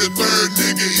this 33rd,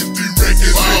 nigga, it's D-Reck and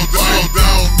E.S.G. Bow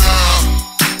down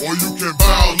now, or you can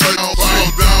bow down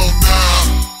now,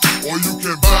 or you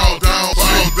can bow down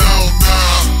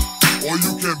now, or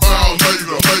you can bow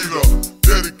later.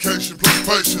 Dedication plus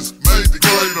patience made the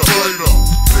greater.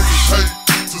 Niggas hate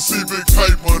to see big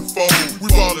paper unfold.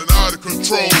 We ballin' out of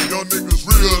control. Young niggas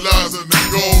realizing the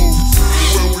goals.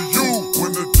 Where were you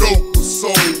when the dope was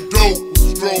sold? Dope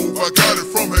was drove. I got it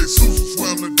from Jesus who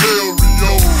swam the Del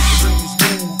Rio. And it was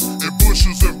moved in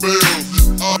bushels and bales.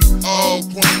 It all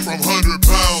pointed from 100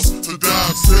 pounds to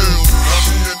dime sales. Now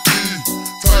me and E,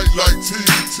 tight like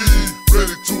TNT,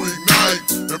 ready to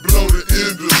ignite and blow the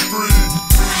industry.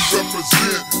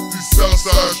 Represent these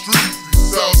Southside streets, these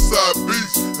Southside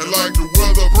beats, and like the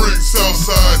weather brings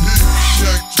Southside heat. We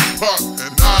ain't Tupac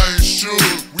and I ain't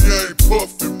Suge. We ain't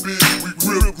Puff and Big, we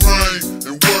grip grain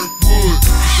and work wood.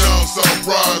 Down South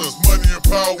riders, money and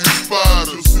power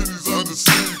inspired us. Cities under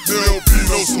siege, there'll be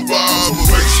no survivors.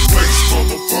 Face,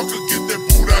 motherfucker, get that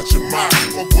boot out your mouth.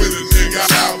 Fuck with a nigga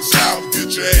out,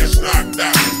 get your ass knocked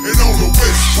out. And on the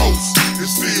West Coast,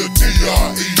 it's still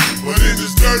D.R.E. But in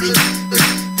this dirty,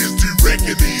 it's D-Reck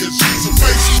and E.S.G. So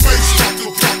face, fucker,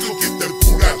 get that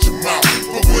boot out your mouth.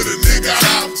 Fuck with a nigga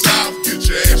out, get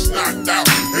your ass knocked out.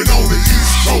 And on the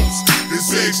East Coast,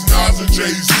 it's Eyez and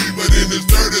Jay-Z. But in this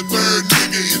 33rd,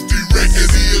 nigga, it's D-Reck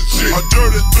and E.S.G. A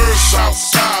dirty third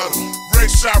Southsider,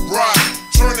 Wreckshop Records,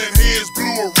 turning heads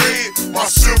blue or red. My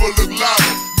never look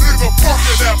louder. Nigga, fuck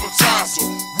that appetizer.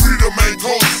 We the main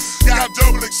course. Got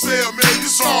double XL, man, you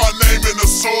saw our name in the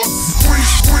source.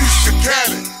 Squeeze to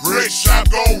Cali, Wreckshop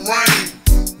gon' rain.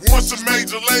 Once a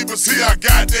major label, see our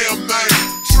goddamn name.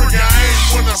 Trigger aim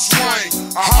when I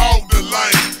swing, I hog the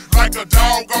lane. Like a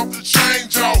dog off the chain,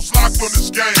 jaws locked on this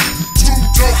game. Two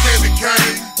dope candy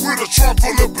cane, with a trunk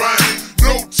full of bang.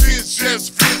 No tins,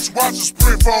 just Vince, watch a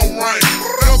sprint phone rain.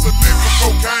 That's a nigga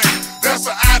cocaine, that's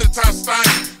an out-of-town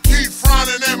stain. Keep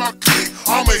frowning at my clique,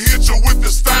 I'ma hit you with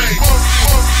the stain.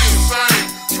 Must be insane,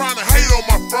 tryna hate on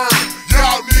my firm.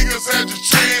 Y'all niggas had your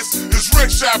chance, it's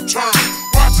Wreckshop turn.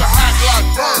 Watch a hot Glock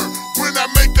burn, when I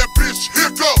make that bitch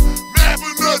hiccup.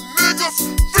 Mapping up niggas,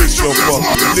 fix your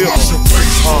lips.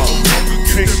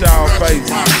 Fix y'all face.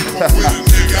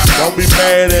 Don't be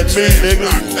mad at me,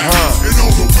 nigga.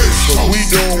 So we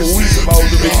doing what we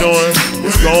supposed to be doing.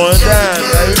 It's going down,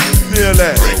 baby. Feel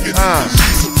that.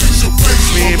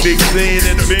 Me and Big Z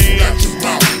in the bean.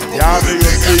 Y'all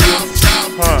niggas see it.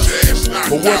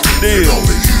 But what's the deal?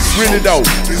 Really though,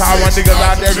 call my niggas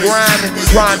out there grinding,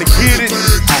 trying to get it.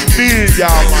 I feel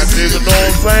y'all, my nigga, know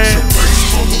what I'm saying?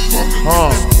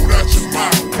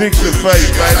 Fix your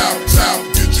face, baby.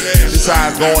 This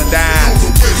how it's going down.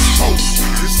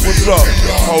 What's up,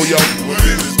 ho yo?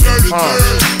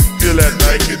 Feel that,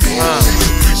 baby.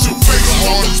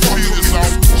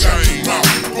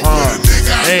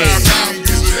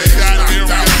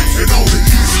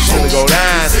 Gonna go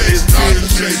down to this bitch.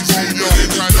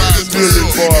 Feel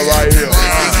this boy right here.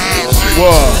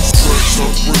 What?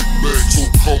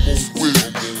 Come on with it.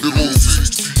 It on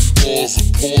 60 bars of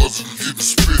pause and get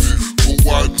spitted. Go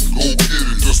out and go get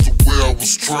it. Just the way I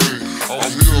was trained.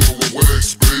 I'm here on the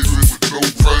wax, baby, with no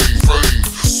pain.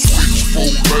 Switch 4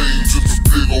 lanes in the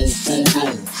big old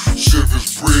photo. Chevy's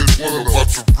bread, one about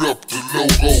to rep the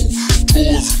logo.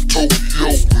 Tours in Tokyo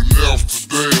and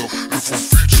Amsterdam. If I'm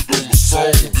featured on the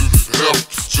song, then it have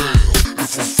to jam.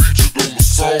 If I'm featured on the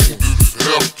song, then it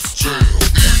have to jam.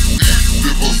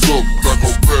 Niggas up like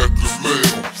a rat to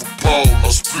lamb. From Paul, I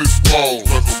split balls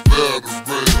like a battle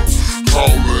ram. Call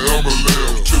the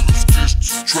ambulance, till them stitch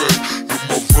the track. If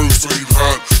my verse ain't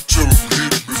hot, tell them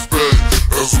hit me back.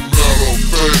 As a matter of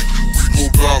fact, we go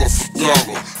dollar for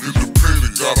dollar.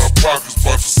 Independent, got our pockets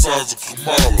by the size of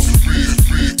Kamala. Me and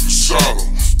Big Shot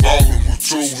ballin' with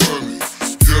your honey.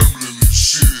 Gambling and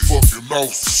shit, fucking off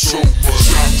the show money.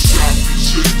 Shop and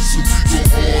shit, so we go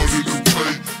hard in the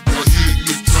play. Got hitting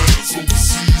the times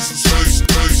overseas and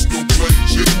space, no play.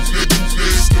 Shit,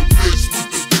 next, the best with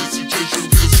the best. In case you're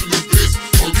missing the best,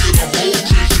 I'll get a whole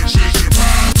treasure.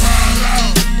 Ride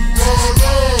out, roll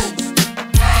out.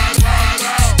 Ride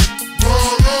out,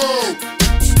 roll out.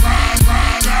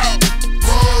 Ride out,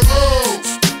 roll out.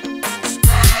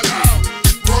 Ride out,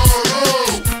 roll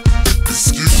out.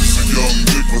 Excuse a young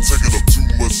nigga taking up too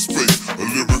much space. A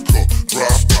lyrical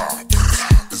drive-by.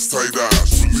 It's tight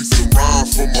eyes, releasing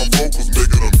rhymes from my vocals,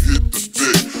 making them hit the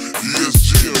deck. E.S.G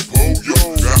and Pokey,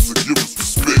 got to give us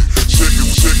respect.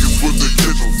 Checkers what they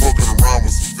catch, I'm fucking around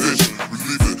with some vision.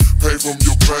 Relieving pain from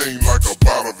your pain like a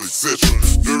bottle of etc.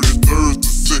 Dirty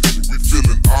Thursday section, we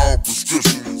filling all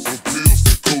prescriptions. From pills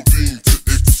to codeine to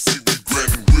ecstasy, we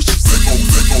granting wishes. They gon'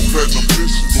 platinum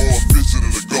dishes, going fishing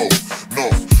in the Gulf. No,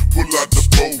 pull out the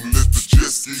boat and let the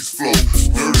jet skis flow.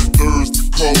 Dirty Thursday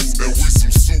coast, and we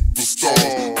some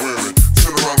superstars. Wearing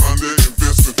 10 around our neck,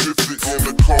 investing 50 on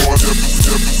the car.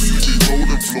 Never see me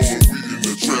rolling, blowing weed in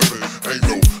the traffic. Ain't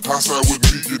no outside with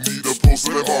me, you need a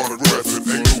poster that autograph it.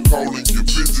 Ain't no calling you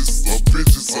bitches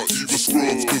or even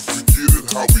scrubs. Cause we get it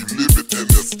how we live it, and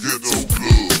that's ghetto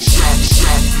blood. Shop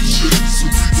and shit, so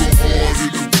we go hard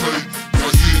in the play.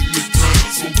 Got hitting the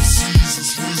times overseas and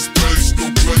Swiss space, no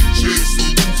play checks. So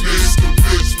you next, the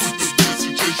best with the best.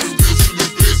 In case you're missing the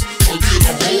best, I'll get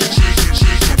a whole treasure.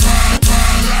 Ride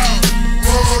out,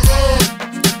 roll up.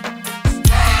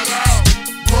 Ride out,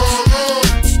 roll up.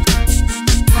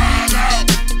 Ride out,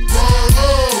 roll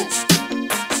up.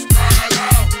 Ride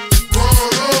out,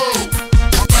 roll up.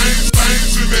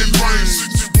 Things in their brain,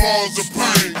 60 bars of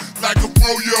pain. Like a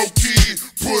fro-yo kid,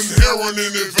 putting heroin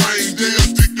in their vein. They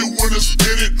addicted when it's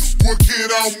spit it. What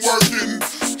kid I'm working?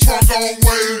 Trunk on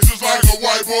wave, just like a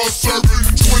white boy surfing.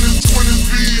 20s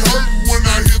be hurting when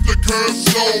I hit the curve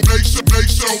slow. They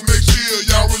show next year,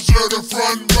 y'all reserve the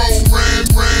front row.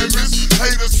 Rammies,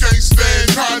 haters can't stand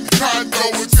condo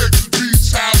in Texas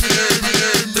Beach,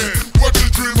 Miami. What you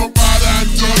dream about, I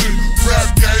done it. Rap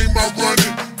game, I run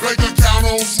it. Bank account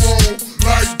on swole,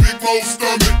 like Big Mo's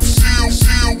stomach.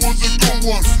 Shield was a good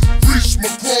one, reached my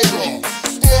quota.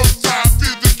 First top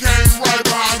 50 came right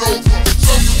behind over.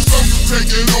 Something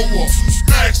taking over.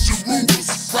 Max your Rubers,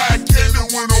 fried candy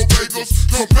with no bagels.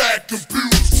 come back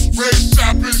computers,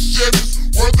 Wreckchopped Chevys,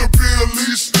 worth a bill at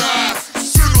least 9.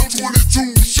 Sit on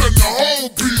 22, shut the whole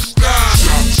beach down.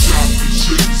 Shopping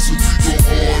Chevys, and we go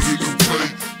hard in the play.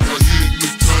 Got hit in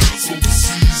the times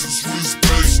overseas and Swiss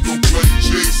base. No play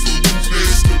checks, no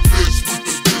best, no best with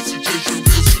the best in case you're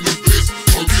missing the best.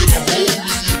 Or get a hole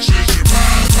in your chest. You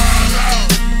ride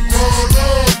out, run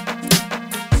up.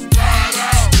 Ride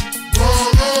out,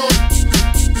 run up.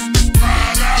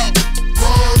 Ride out,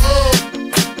 run up.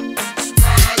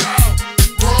 Ride out,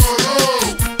 run up.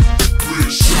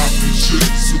 Wreckchopped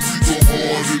Chevys, and we go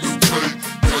hard in the play.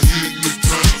 Got hit in the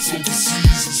times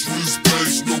overseas and Swiss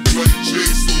base. No play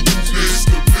checks, no best,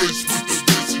 no best with the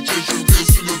best in case you're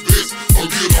missing the best. Or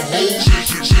get a hole in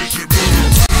your chest. You better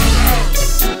ride out.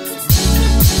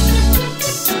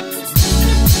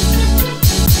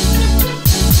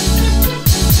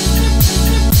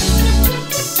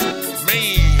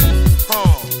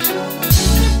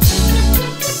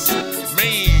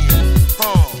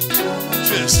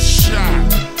 Just shot,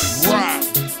 rock,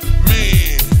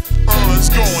 man, it's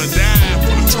going down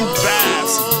for the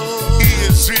 2000.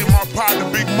 E.S.G, my partner,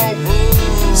 Big Mo.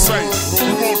 Say,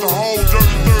 we want the whole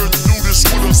dirty third to do this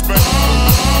with us, baby.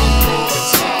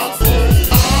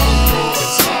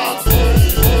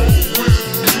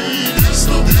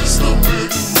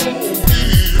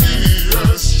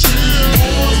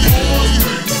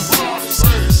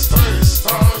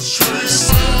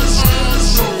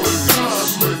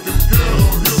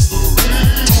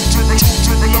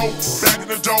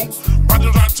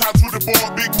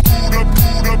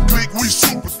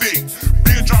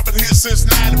 Since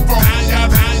 94,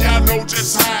 now y'all know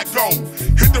just how it go.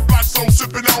 Hit the block, so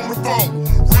sippin' on the phone.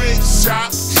 Red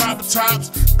shop, drop tops,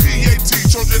 PAT,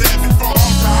 told you that before. Off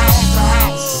the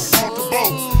house, on the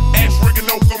boat. Ash Riggin'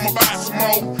 Oak, I'ma buy some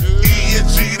more.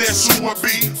 E.S.G, that's who I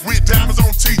be. With diamonds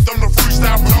on teeth, I'm the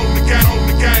freestyle, but on the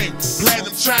game.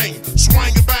 Platinum chain,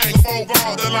 swing and bang, above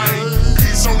all the lane.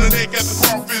 Piece on the neck at the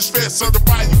Crawfish Fest,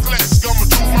 certified classic. I'ma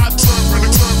do my turn for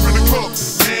the club.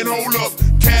 Man, hold up.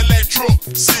 Cadillac truck,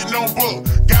 sitting on book.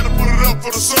 Gotta put it up for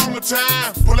the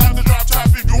summertime. Pull out the drop top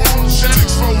if you want to shine.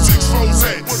 6'4",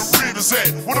 at, where the rib is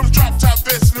at. What up the drop top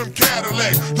vest in them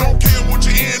Cadillac? Don't care what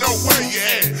you in or where you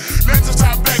at. Let the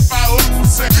top back fire up for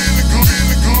a sec. Feeling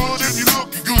good. If you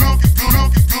looking good,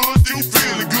 then you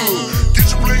feeling good. Get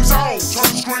your blings on, turn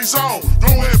the screens on. Go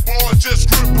ahead, boy,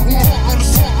 just grip the wood.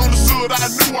 Understood, I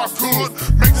knew I could.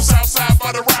 Make this outside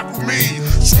by the rock with me.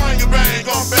 Swing and bang,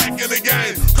 I'm back in the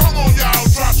game. Come on, y'all,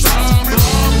 drop shots with me.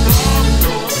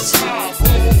 Top,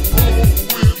 roll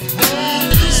with me.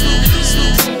 It's the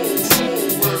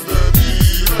roll where that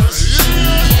E.S.G.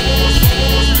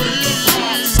 Make the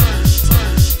block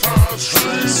taste,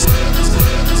 concentrate. Make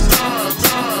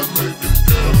it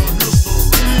get a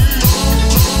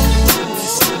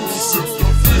history. If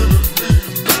you're feeling me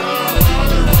now,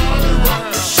 rock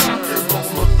the shocking on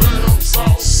the damn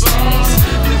south side.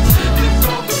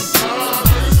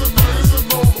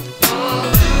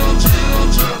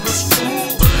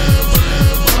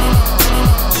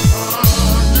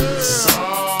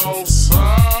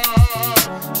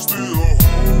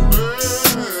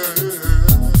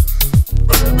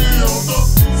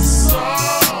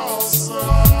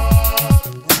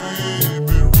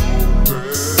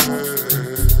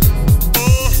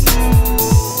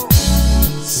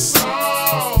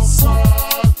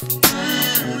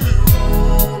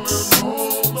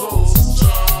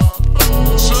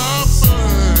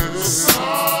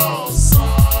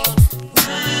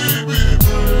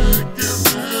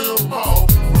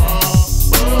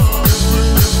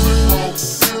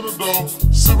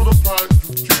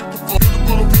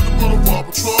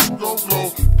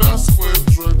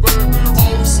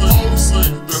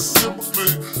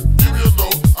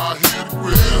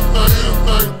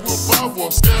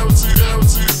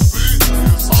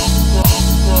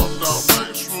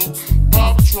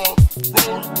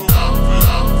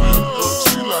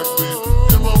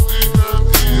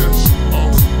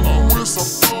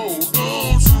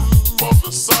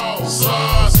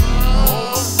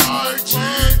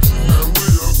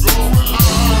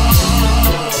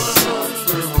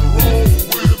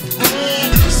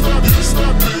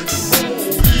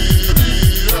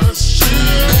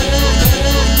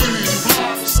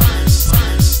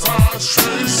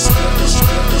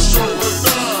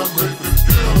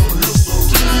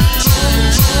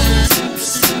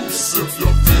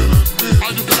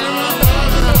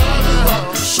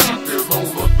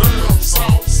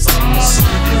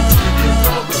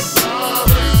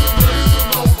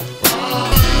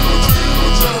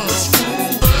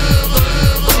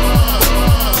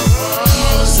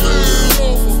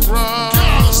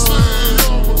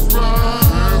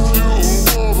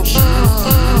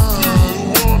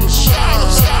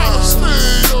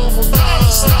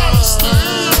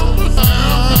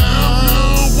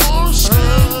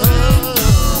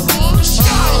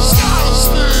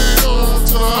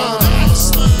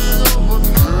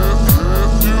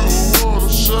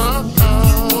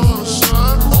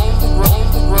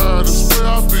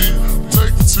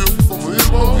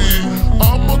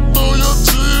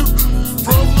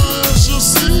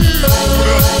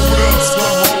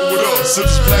 If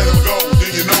it's platinum gold,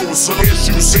 then you know what's up.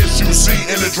 S-U-C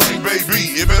in the drink,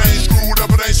 baby. If it ain't screwed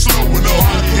up, it ain't slow enough.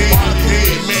 Body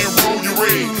head, man, roll your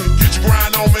red. Get your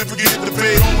grind on, man, forget the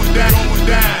pay. Going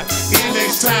down. In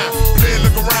next time, play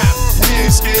look around. We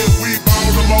ain't scared, we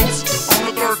ball the most. On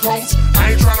the third coast,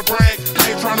 I ain't tryna brag,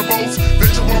 I ain't tryna boast.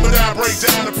 Bitch, I want me down, break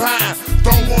down the pine.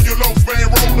 Throw on your loaf, man,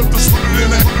 roll up the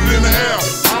split it in the air.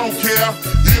 I don't care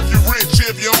if you're rich,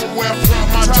 if you own wealth.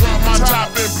 Drop my top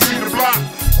and bleed the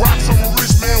block. Rocks on a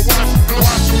rich man, watch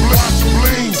him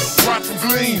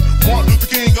gleam. Martin Luther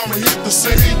King, I'ma hit the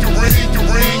scene. Hit your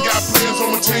ring, got players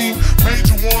on my team.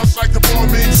 Major ones like the boy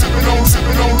mean, sippin' on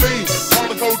lean. On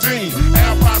the codeine,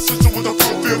 Alpine system with a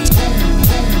 4-5 boom.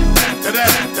 After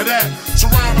that,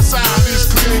 surround my side, this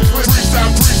clean.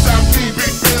 Freestyle team, big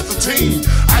bands of team.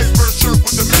 Iceberg shirt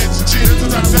with the mansion chin.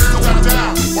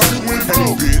 Down, watch the wind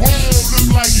blow. Whoa,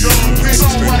 look like young kids.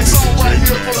 Song right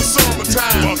here for the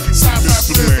summertime. Sci-fi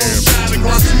players on shining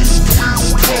graphics.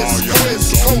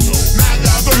 West Coast. Now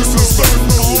y'all know this is first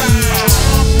time.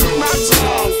 My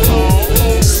top,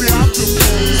 see I'm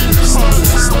confused.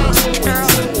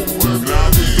 Now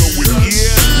we go with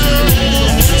E.S.G.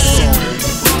 on this song.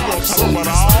 We're gonna talk about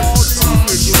all time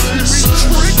niggas.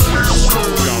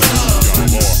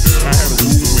 I had a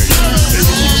roommate. They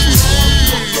was a trick.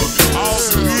 All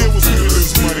they did was give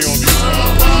this money on these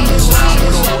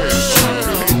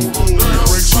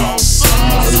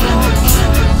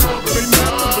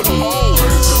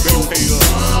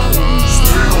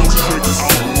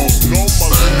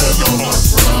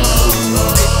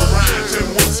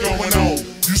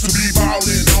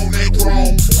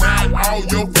all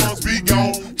your funds be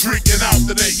gone, tricking out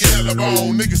to that yellow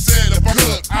bone. Nigga said if I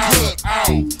hook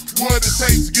out, what it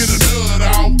takes to get a nut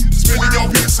out. Spinning your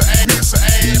piece of ass,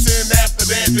 and after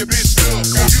that, the bitch stuck.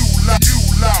 You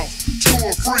lost to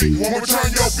a freak. Wanna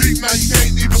turn your beat, now you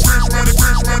can't even bridge around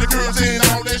the girls and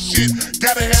all that shit.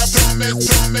 Gotta have dumbass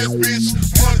bitch,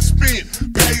 money spent,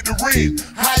 pay the rent.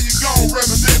 How you gon'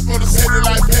 represent for the petty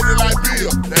like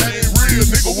bill? That ain't real,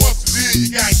 nigga, what's the deal?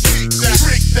 You got kicked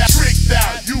out, tricked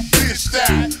out, you bitched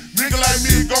out. Nigga like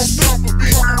me gon' stump a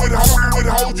bitch with a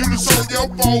whole unit on your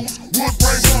foes. Would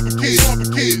bring up a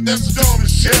kid, that's the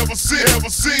dumbest shit ever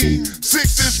seen.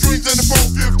 6-inch screens and the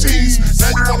 415s. Now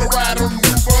you wanna ride on the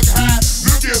new fuck high?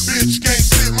 Look here, bitch, you can't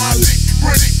sit my licky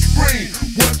green.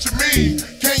 What you mean?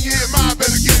 Can't you hit mine?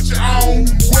 Better get your own.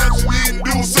 What you need to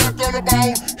do is suck on the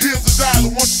bone. Here's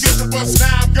 $1. Once you get the bus,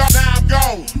 now I'm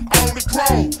gone. On the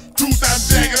chrome, 2,000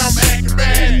 jacket, I'm acting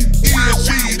bad.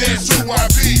 E.S.G, that's who I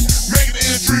be. Making the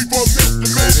entry for Mr.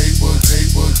 Man.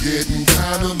 Paper getting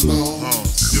kinda low.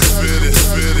 You feel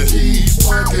it. Keep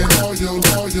working all your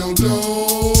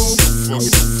dough.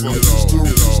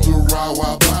 Used to ride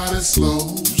while body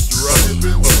slow.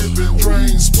 Sipping,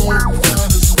 drain, smoking,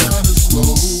 kinda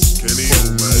slow.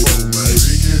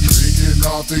 Drinking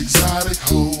off exotic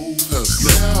hoes.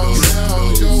 Now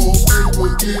your paper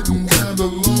getting kinda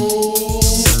low.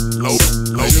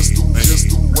 Just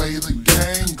the way the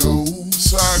game goes.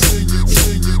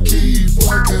 Can you keep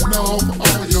working off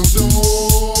all your dough?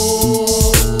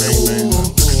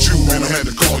 Man, I had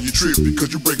to call you trip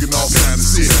because you're breaking off behind the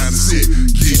set.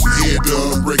 Getting head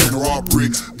up, breaking raw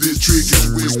bricks. This trick is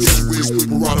your whiz.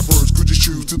 Parada first, could you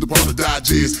choose to the part of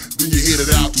digest? Then you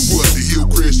headed out to what? The hill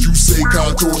crest. You say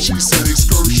contour, she said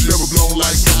excursion. Never blown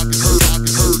like pocket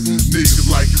hurting. Niggas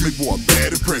like you make for a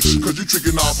bad impression. Cause you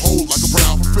tricking off hoes like a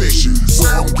proud profession. So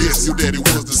I'm guessing your daddy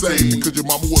was the same. Cause your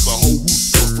mama was a hoe who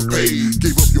stuck for pay.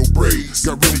 Gave up your braids,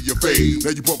 got rid of your fade.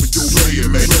 Now you bumping your player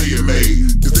made.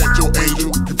 Is that your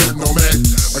angel? You putting on that?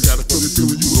 I got a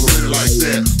feeling you already like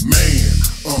that. Man,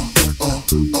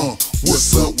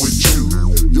 what's up with you?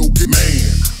 Yo, get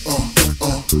man,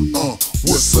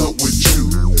 what's up with you?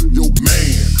 Yo,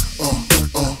 man,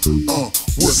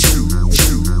 what's you?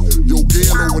 Yo,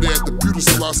 girl over there at the beauty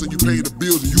salon said you paid the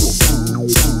bills and you a fool.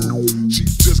 She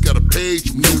just got a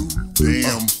page from you,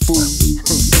 damn fool.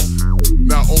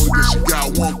 Not only does she got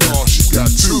one car, she got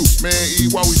two. Man, E,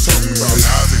 why we talking about it?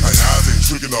 Eyez ain't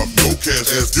tricking off no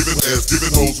cash. Ass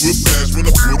giving hoes with flash. When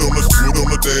I put on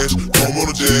the dash, home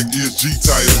on the jag, E.S.G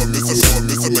Tyte on Mr.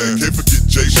 Man. Can't forget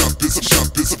J, shop, piss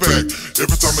a pack.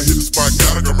 Every time I hit the spot,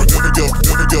 gotta go, never go,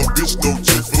 bitch, no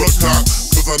chick for the cop.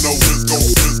 Cause I know it's gon'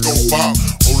 pop.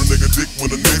 Hold a nigga dick when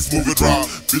the next movie drop.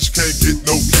 Bitch can't get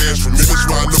no cash from me. That's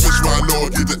why I know I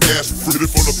get the ass for free. Hit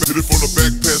it from the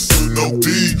back pass to no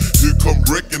D. Here come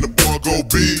Rick and the boy go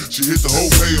B. She hit the whole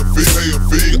pay a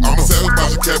fee. I'm a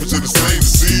satisfied cabbage in the same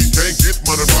seed. Can't get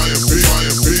money by MP.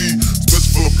 Special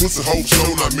for a pussy hoe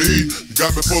show, not me. You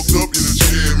got me fucked up in the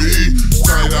GME.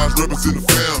 Tyte Eyez represent the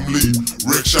family.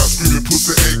 Wreckshop screaming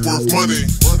pussy ain't worth money.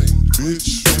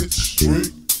 Bitch.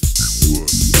 trick. What?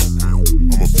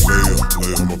 I'm a player,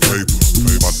 I'm a paper.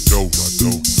 Play by the dope,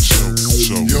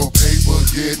 show. Your paper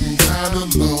getting kinda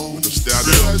low.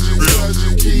 Cause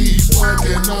you keep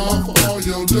working off all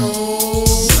your dough.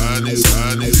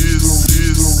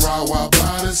 The raw while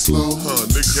body slow.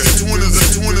 Nigga can't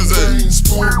 20s ain't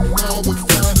sporting all the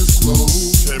finest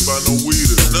clothes. Can't buy no weed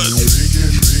or nothing.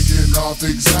 Drinking off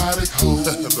exotic hoes.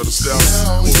 Better stop.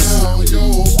 Now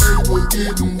your paper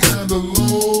getting kinda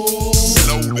low.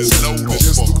 Just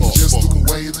the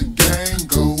way the game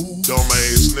goes.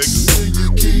 Dumbass nigga. When you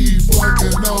keep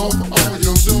working off all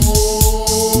your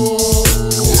dough.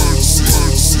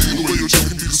 See the way your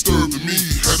chicken be disturbing me.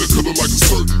 Had to cut her like a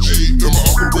certain G. In my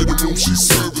operating room, she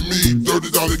serving me.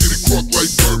 $30, get it crunk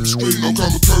like Bourbon Street. No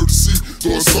common courtesy,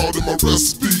 though it's all in my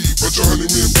recipe. But your honey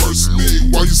reimbursing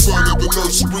me. While you sign at the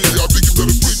nursery, I think you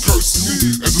better quit cursing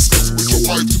me. And discuss it with your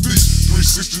wife to be.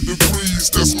 360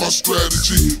 degrees, that's my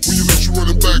strategy. When you leave, you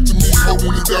running back to me,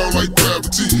 holding it down like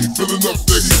gravity. Filling up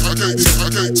that heat, I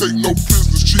can't take no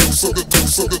prisoners. Cheat something, do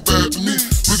something bad to me.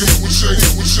 Look at me with shame,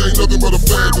 nothing but a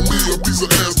fad to me. A piece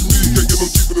of ass to me, can't get no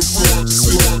cheaper than free.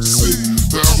 Hard to see.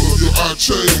 The apple of your eye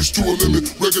changed to a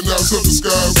limit. Recognize up the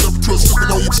skies, never trust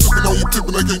slipping on you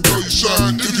pimping, I can't tell you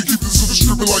shine. If you keep this in the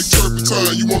stripping like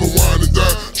turpentine, you wanna wine and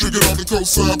die. Trick it off the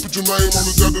coastline, put your name on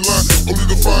the dotted line. Only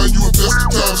to find you invest the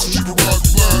time so you can ride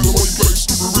the blind. The one you play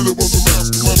stupid, really was a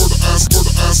mastermind.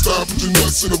 Murder Einstein, put your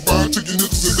nuts in a bind. Take your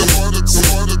nipples in the heart at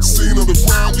the scene of the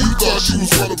crime. You thought she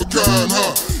was one of a kind,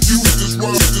 huh? You hit this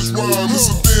rhyme, it's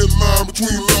a thin line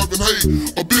between love and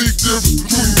hate. A big difference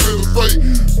between real and fake.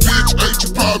 Bitch, ain't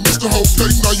your pie, Mr. Whole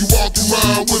Cake. Now you walk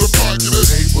around with a pocket of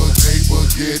paper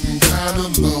getting kinda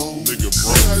low. Nigga,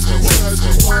 bro. Cause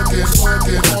you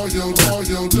working all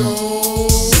your dough.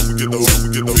 Get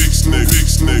the big snake.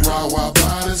 Raw while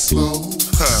body slow.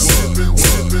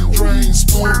 Sippin', drain,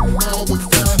 sporting all the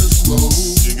finest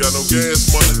clothes. You got no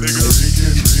gas money, nigga.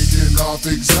 Drinking off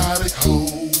exotic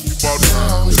hoes.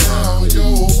 Now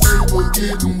your paper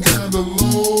getting kinda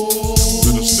low.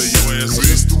 Better stay your ass in.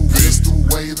 It's the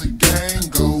way the game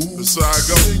goes. That's how I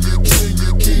go. Can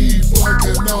you keep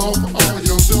working off all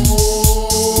your dough?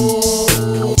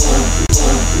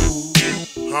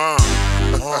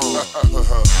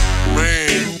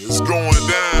 Man, it's going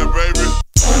down, baby.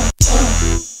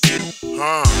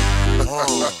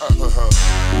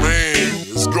 Man,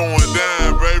 it's going down,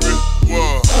 baby.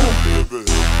 What?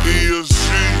 E.S.G.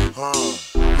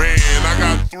 Man, I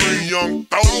got 3 young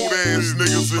throw-dance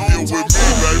niggas in here with me,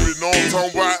 baby. Know what I'm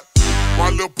talking about? My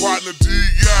little partner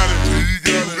D-Gotti.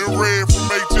 The red from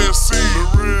HSC.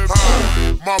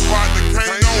 My partner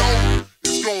Kano.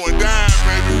 It's going down,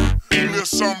 baby. Little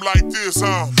something like this,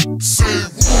 Say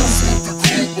woof with the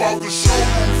group off the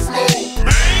showroom floor.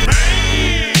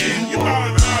 Man, you out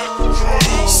of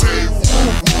control. Say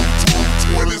woof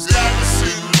when it's got me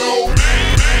sitting low. Man,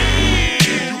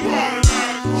 you out of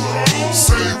control.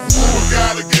 Say woof,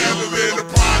 got a gallon in the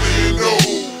pot and no.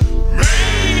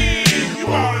 Man, you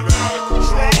out of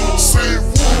control. Say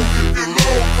woof if your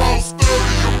low cost 30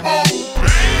 or more.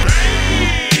 Man,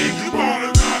 you out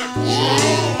of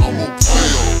control. I'm a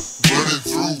player, running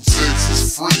through Texas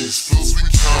freeze. Plus we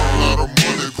count a lot of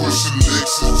money, pushing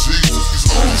Lexus Jesus. These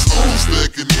hoes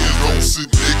stacking in, don't sit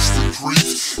next to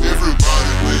creeps.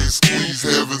 Everybody made squeeze,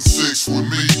 having sex with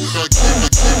me. I keep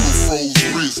a froze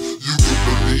wrist, you can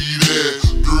believe that.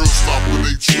 Girls stop when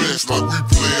they trash like we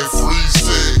playing freeze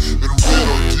tag. And red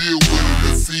or deal with it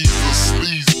and feed the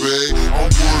sleaze bag. I'm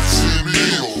worth 10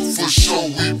 mil, for sure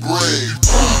we brag.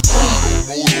 Ride on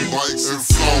motorbikes and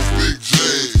floss big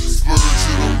J's. Splurge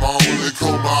in the mall and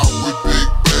come out with big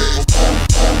bags.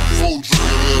 Full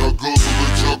drinker that'll guzzle a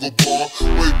juggle bar.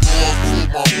 Wait, bars pull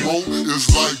my throat, it's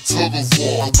like tug of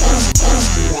war. What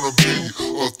you wanna be,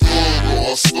 a thug or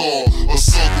a star? A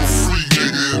sucker free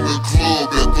nigga in the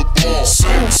club at the bar.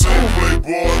 Same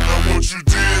playboy, now what you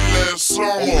did last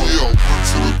summer. Oh yeah, went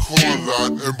to the car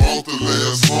lot and bought the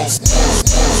last month.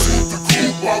 With the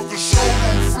group off the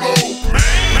showroom floor.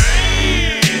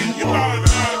 Man, you out of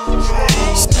control.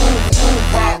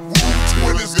 Pop roots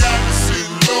when it's got me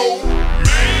sitting low.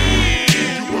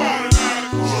 Man, you out of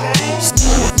control.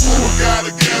 Got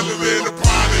a gallon in the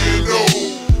pot and no.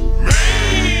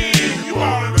 Man, you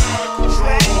out of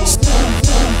control.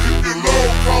 If your low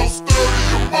cost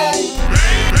 30 or more.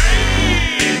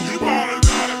 Man, you out of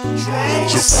control.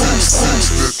 Your fix,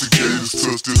 let the gators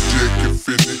touch the deck and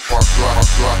finish. My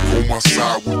Glock on my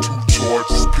side with 2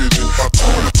 charges pending. I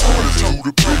turn it to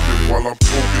the pendant while I'm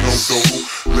talking on double.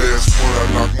 Last month I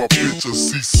knocked my bitch a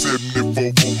C70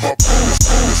 vocal. My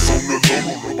business on the low,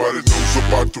 nobody knows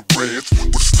about the ranch.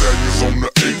 With stallions on the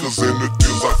acres and the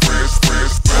deals I France.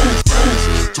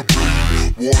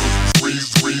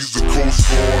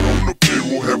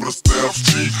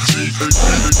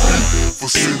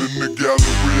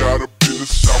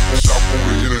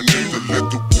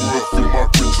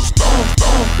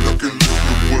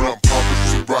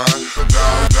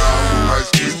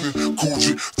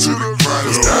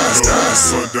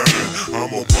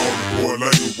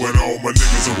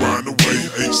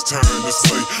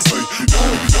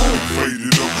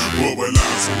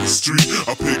 street.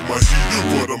 I pick my heat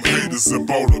for them haters and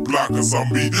border blockers.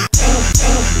 I'm me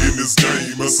in this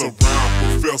game as a rhyme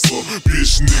professor.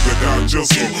 Bitch nigga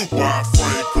digester, wide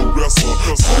frame caresser.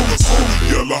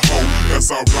 Yellow hoe as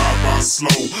I ride by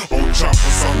slow. On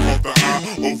choppers I caught the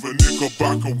eye over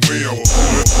Knickerbocker well.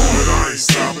 But I ain't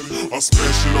stopping. I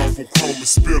smash it off on chrome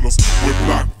spinners with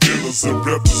block dinners and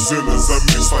representatives. I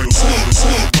mix like a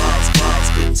rise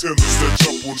contenders that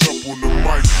jump on the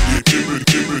mic. Yeah, giving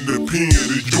the pen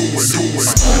to doing. Flow,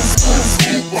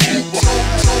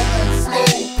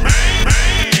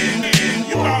 man,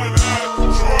 you ballin' out of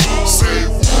control. Say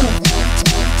woo,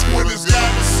 when it's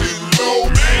got to sit low,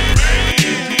 man,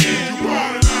 you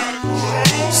ballin' out of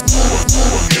control.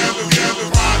 Gallon,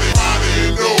 body,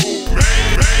 no, man,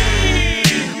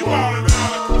 you ballin'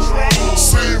 out of control.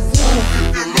 Say woo,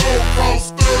 if you're low, cost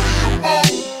 30 or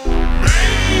more, man,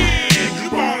 you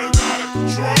ballin' out of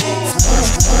control.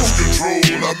 Cruise control,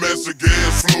 I mess the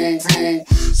gas flow.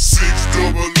 6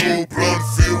 double blunt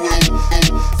fuel.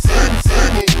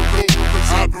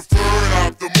 I prefer it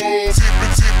optimal.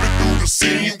 Tipping through the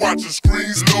scene, watching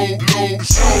screens low.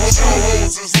 Show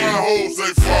hoes is my hoes,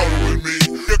 they following me.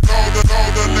 You called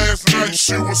her last night,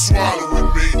 she was swallowing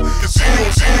me. And she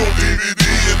on DVD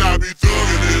and I be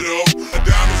thugging it up.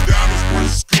 Diamonds,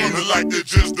 precious color like they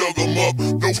just dug them up.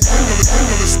 No twinkle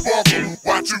and sparkle.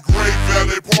 Watch you Great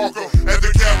Valley Parker at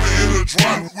the cabin in the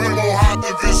drop. We're more hot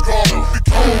than Vince Carter. Be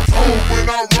cold when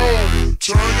I roll.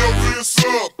 Turn your wrist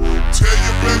up. Tell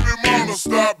your baby mama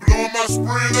stop blowing my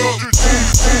sprint up.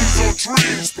 These on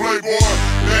trees, playboy,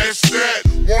 mash that.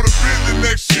 Want a Bentley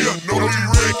next year, no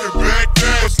D-Reck and back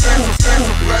that. Stacks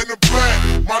of platinum black.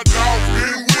 My dog's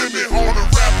been with me on a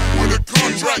rapper with a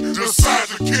contract the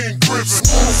size of King Grippin.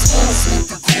 With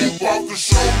the group off the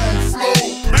showroom flow.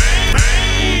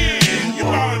 Man, you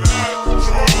ballin' out of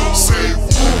control. Say woo,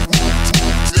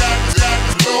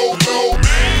 low,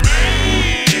 man,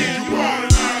 you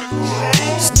ballin' out of control.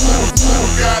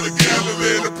 Got a gallon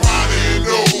in the pot and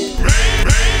no, man,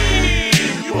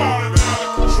 you ballin' out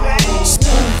of control.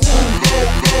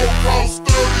 Low, cost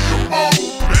 30 or more,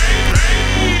 man,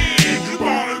 you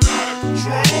ballin' out of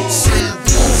control. Say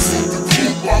woo, the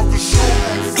group off the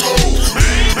showroom flow,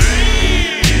 man,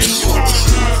 you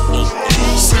ballin' out of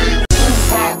control. Say woo,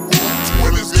 pop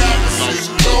when it's got to sit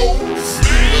low,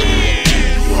 man,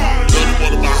 you ballin' out of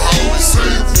control.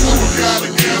 Say woo, got a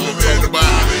gallon in the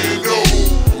pot and no.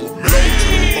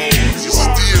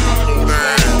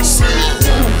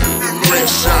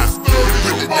 Shot,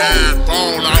 put it down,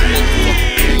 fall out,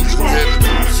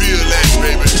 motherfucking feel that,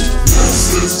 baby.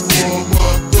 This is for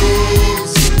my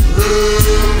thugs,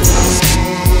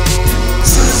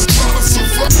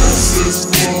 this is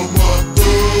for my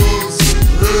thugs,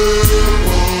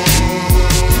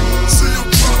 see I'm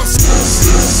trying to this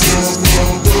is for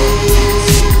my thugs,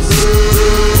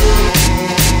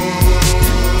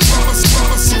 trying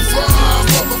to survive,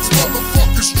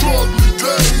 motherfucking struggling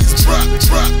days,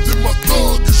 trapped in my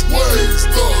thuggish ways,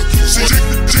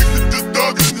 Jiggle the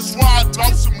thug in this wide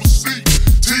toss in my seat.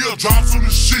 Teardrops on the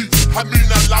sheet, I mean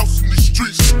I lost in the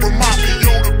streets. Remind me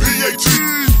on the PAT,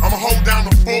 I'ma hold down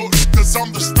the fort, cause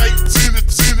I'm the state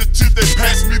tentative, they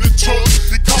pass me the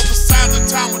trust. It comes the sign of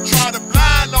time, I try to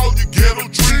blind all your ghetto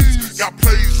dreams. Got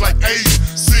plays like Eyez,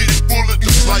 city bullet,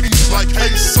 just like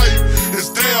hey, safe.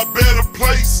 Is there a better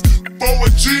place for a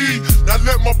G? Now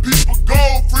let my people go,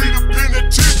 free the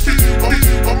penitentiary.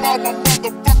 I'm all my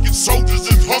motherfucking soldiers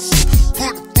and hustlers,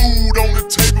 putting food on the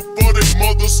table for their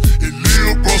mothers and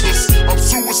little brothers. I'm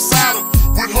suicidal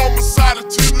with homicidal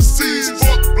tendencies.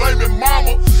 Fuck blaming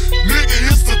mama, nigga,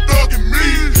 it's the thug in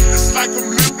me. It's like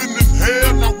I'm living in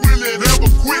hell, not will it ever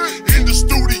quit. In the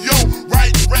studio,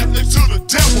 writing rap next to the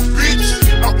devil, bitch.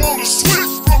 I wanna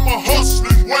switch from a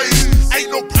hustling ways. Ain't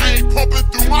no pain pumping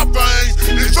through my veins.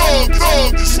 It's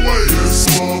thug this way. It's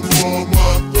all for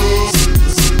my thugs.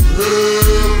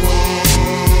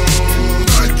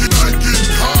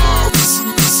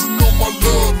 Missing on my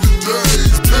lovely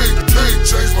days. Can't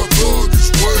change my thuggish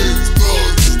ways.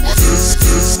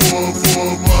 This one for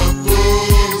my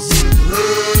thugs.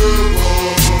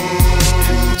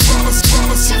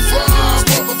 Tryna survive,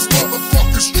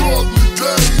 motherfucking struggling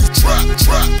days.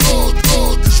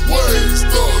 Thuggish ways.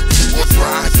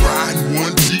 Riding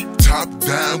one deep, top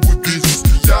down with business.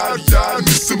 Die,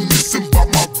 missing by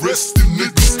my resting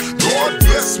niggas. God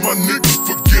bless my niggas,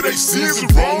 forget they sins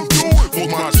and wrongdoing. For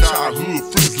my childhood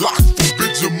friends locked for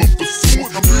Benjamin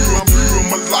pursuing. I'm viewing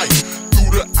my life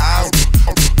through the eyes.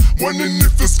 Wondering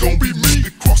if it's gonna be me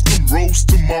to cross them roads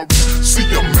tomorrow. See,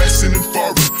 I'm mashing and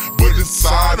foreign, but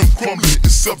inside I'm crumbling. In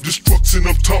self-destruction,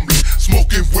 I'm tumbling.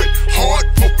 Smoking wet, hard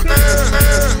pumping.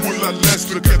 Will I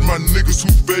last? Look at my niggas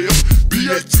who fail.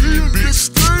 G-A-T, Big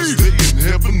Steve. They in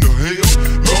heaven or hell.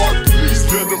 Lord, please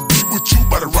let them be with you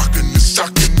by the rockin' and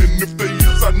shocking. And if they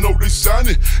is, I know they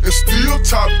shining. And still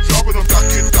top dropping, I'm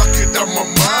docking out my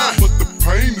mind. But the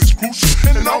pain is crucial.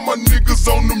 And all my niggas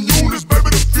on them units,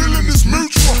 baby, the feeling is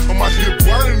mutual. I'm out here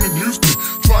grinding in Houston,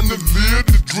 trying to live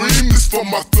the dream. This for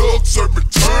my thugs, serving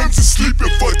terms and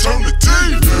sleeping for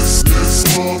eternity. This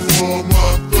one for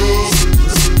my thugs.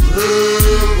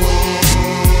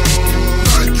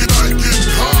 I get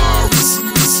high,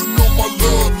 listen on my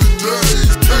lovely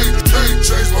days. Can't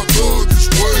change my thuggish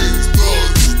ways.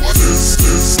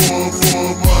 This one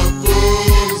for my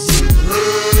thugs.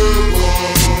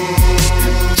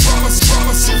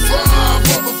 Tryna survive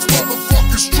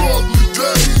motherfucking struggling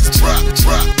days. Trap,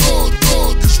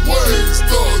 thuggish ways.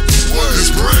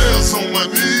 There's prayers on my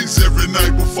knees every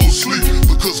night before sleep,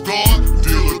 because God,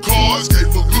 dealer cards, gave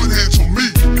a good hand to me.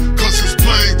 Cause it's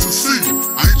plain to see,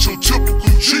 I ain't your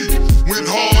typical G. Went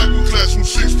hard in classroom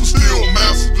 6, but still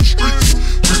master the streets.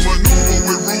 We maneuver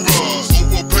with Rugers,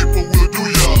 over paper we'll do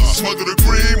ya. Smuggle the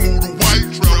green, move the white,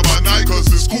 trail by night cause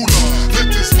it's cooler. Let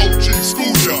this OG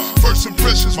school ya, first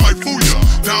impressions might fool ya.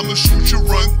 Down the shoot you,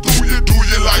 run through ya, do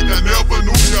ya like I never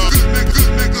knew ya.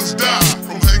 Good niggas die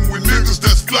from hanging with niggas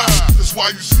that's fly. That's why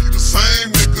you see the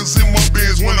same niggas in my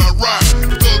Benz when I ride.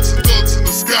 Thugs and thugs in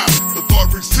the sky, the thought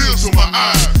brings tears to my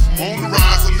eyes. I'm on the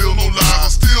rise, a little no lies, I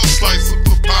still slice up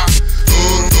the pie.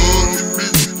 Love in me,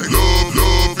 they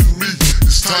love in me.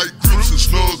 It's tight grips and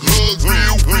snug hugs,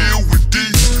 real with D.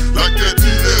 Like that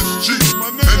E.S.G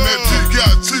and that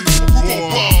D-Gotti. We gon'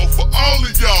 ball for all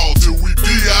of y'all till we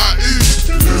D.I.E.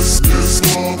 This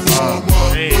one for my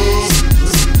thugs.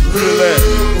 Feel that?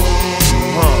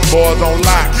 Boys on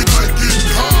lock.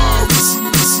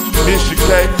 Miss you,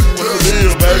 K. What's the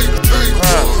deal, baby?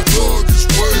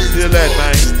 Feel that,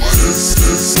 man.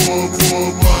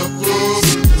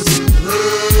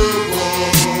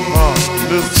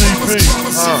 Little CP.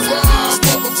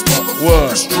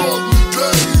 What?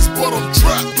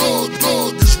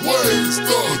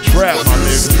 Trap, my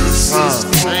nigga.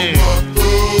 Man.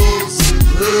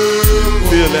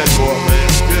 Feel that, boy, man.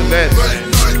 Feel that, man.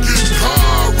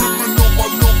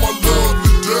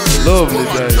 Lovely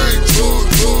day.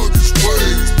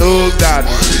 Thug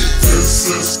Dotty.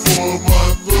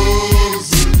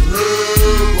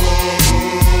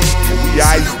 We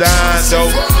ice down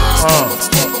though.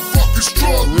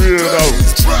 Real though.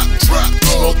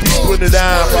 Gonna keep putting it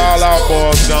down for all our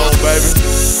boys gone, baby.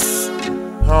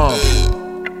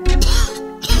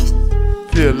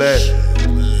 Feel that.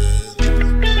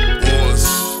 Boys,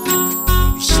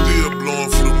 still blowing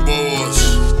for them boys.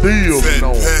 Still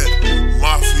blowing.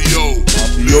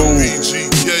 E.S.G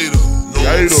Gator, know what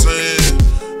I'm saying?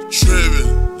 Trickin,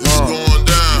 it's going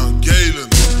down. Galen,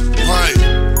 Tyte,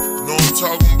 know what I'm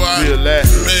talking about? Feel that.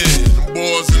 Man, them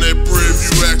boys in that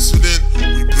preview accident,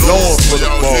 we blowing for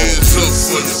y'all heads up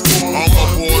for you. All my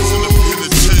boys in the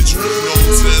penitentiary, you know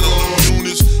what I'm saying? On the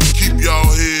units, keep y'all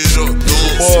head up, know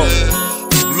what I'm saying?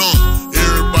 Blunt,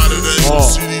 everybody that ain't gonna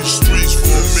see these streets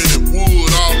for a minute.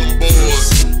 Wood, all them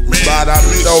boys, man. Bite out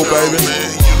the door, baby.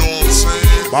 Man, you know what I'm saying?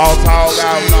 Ball talk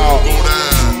out loud.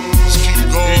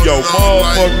 In your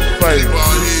motherfucking face.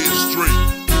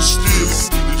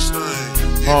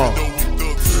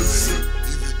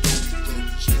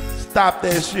 Stop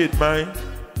that shit, man.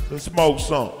 Let's smoke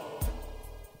some.